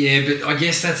again. Yeah, but I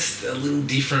guess that's a little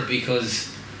different because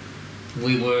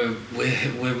we're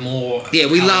more. Yeah,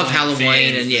 we love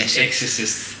Halloween and yes,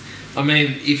 Exorcist. I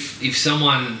mean, if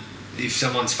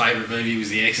someone's favourite movie was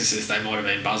The Exorcist, they might have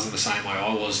been buzzing the same way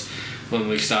I was when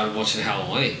we started watching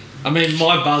Halloween. I mean,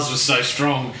 my buzz was so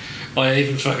strong, I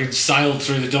even fucking sailed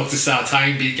through the Dr.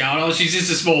 Sartain bit going, oh, she's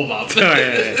just a small bub.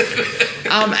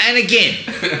 And again,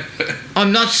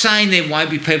 I'm not saying there won't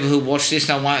be people who watch this,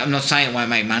 I'm not saying it won't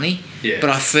make money, but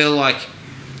I feel like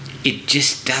it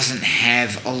just doesn't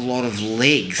have a lot of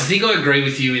legs. I think I agree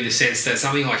with you in the sense that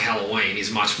something like Halloween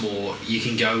is much more, you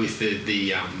can go with the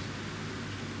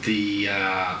teen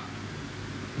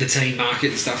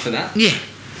market and stuff for that. Yeah.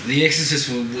 The Exorcist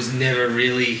was never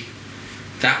really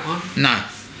that one. No.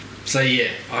 So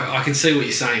yeah, I can see what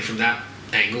you're saying from that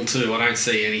angle too. I don't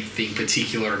see anything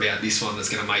particular about this one that's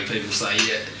going to make people say,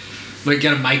 yeah, we're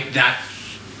going to make that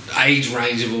age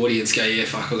range of audience go, yeah,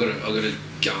 fuck, I've got to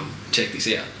go and check this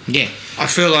out. Yeah, I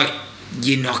feel like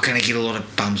you're not going to get a lot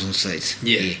of bums on seats.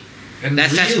 Yeah. And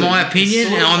that's my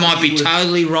opinion, and I might be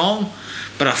totally wrong,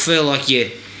 but I feel like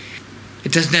it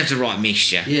doesn't have the right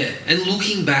mixture. Yeah, and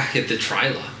looking back at the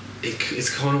trailer, it's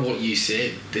kind of what you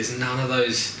said. There's none of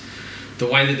those, the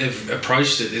way that they've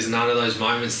approached it, there's none of those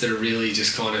moments that are really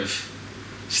just kind of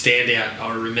stand out.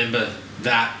 I remember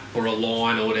that, or a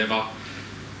line or whatever.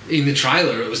 In the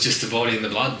trailer, it was just the body and the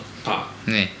blood part.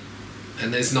 Yeah.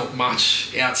 And there's not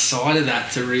much outside of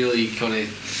that to really kind of...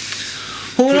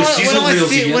 Well, when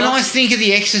I think of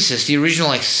The Exorcist, the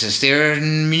original Exorcist, there are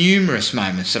numerous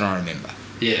moments that I remember.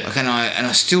 Yeah. Like, and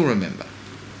I still remember.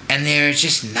 And there are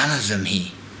just none of them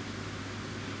here.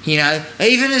 You know,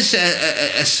 even as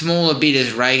a smaller bit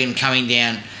as Reagan coming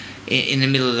down in the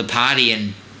middle of the party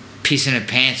and pissing her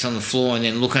pants on the floor and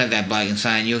then looking at that bloke and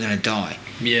saying, you're going to die.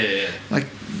 Yeah. Like,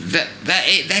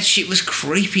 that shit was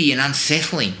creepy and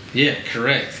unsettling. Yeah,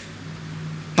 correct.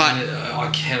 But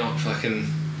I cannot fucking...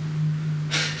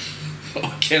 I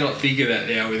cannot think of that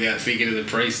now without thinking of the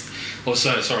priest. Or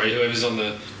whoever's on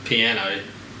the piano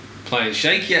playing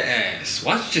Shake Your Ass.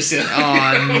 What just said?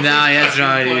 Oh no, that's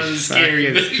right. One of the scary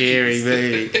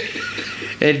movie.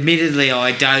 Admittedly,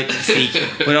 I don't think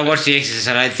when I watch The Exorcist,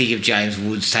 I don't think of James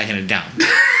Woods taking a dump.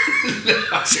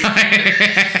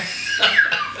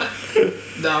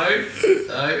 No.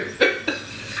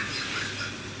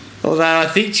 Although I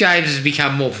think James has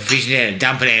become more proficient at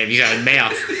dumping out of his own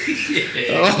mouth.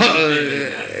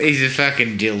 He's a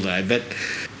fucking dildo. But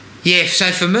yeah,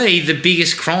 so for me, the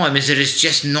biggest crime is that it's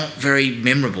just not very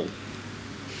memorable.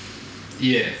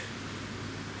 Yeah.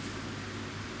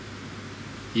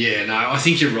 Yeah, no, I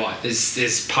think you're right.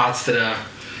 There's parts that are...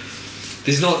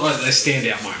 There's not like those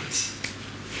standout moments.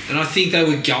 And I think they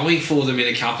were going for them in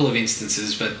a couple of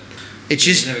instances, but it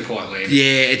just never quite landed.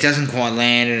 Yeah, it doesn't quite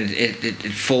land, and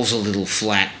it falls a little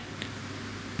flat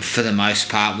for the most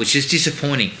part, which is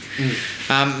disappointing.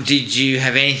 Did you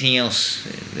have anything else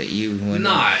that you were...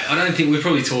 No, I don't think... We'll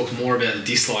probably talk more about the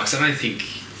dislikes. I don't think...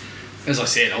 As I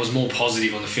said, I was more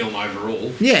positive on the film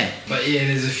overall. Yeah. But yeah,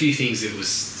 there's a few things that it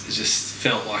just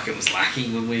felt like it was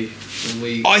lacking when we...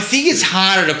 I think it's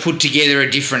harder to put together a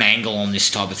different angle on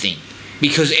this type of thing,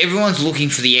 because everyone's looking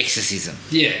for the exorcism.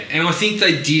 Yeah, and I think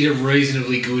they did a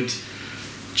reasonably good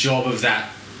job of that,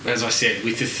 as I said,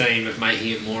 with the theme of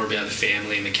making it more about the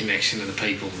family and the connection of the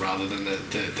people rather than the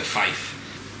faith.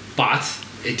 But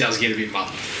it does get a bit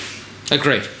muddled.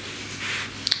 Agreed.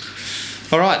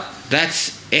 All right,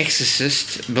 that's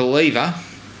Exorcist Believer.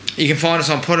 You can find us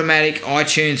on Podomatic,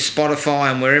 iTunes, Spotify,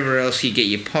 and wherever else you get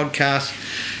your podcasts.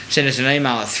 Send us an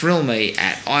email at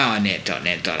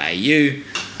thrillme@iinet.net.au.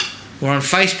 We're on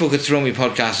Facebook at Thrill Me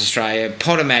Podcast Australia,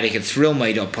 Podomatic at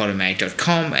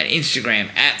thrillme.podomatic.com, and Instagram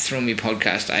at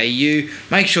thrillmepodcastau.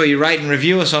 Make sure you rate and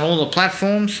review us on all the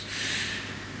platforms.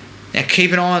 Now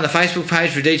keep an eye on the Facebook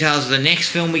page for details of the next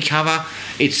film we cover.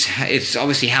 It's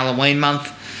obviously Halloween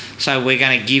month, so we're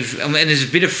going to give... and there's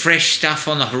a bit of fresh stuff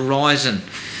on the horizon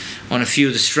on a few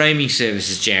of the streaming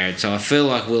services, Jared, so I feel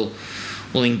like we'll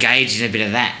engage in a bit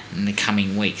of that in the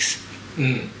coming weeks.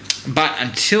 But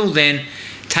until then,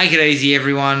 take it easy,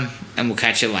 everyone, and we'll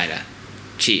catch you later.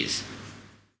 Cheers.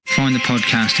 Find the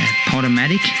podcast at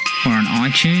Podomatic or on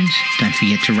iTunes. Don't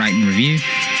forget to rate and review.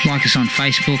 Like us on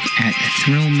Facebook at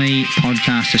Thrill Me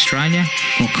Podcast Australia,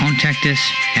 or contact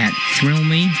us at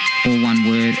thrillme, all one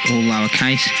word, all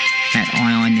lowercase, at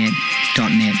iinet.net.au.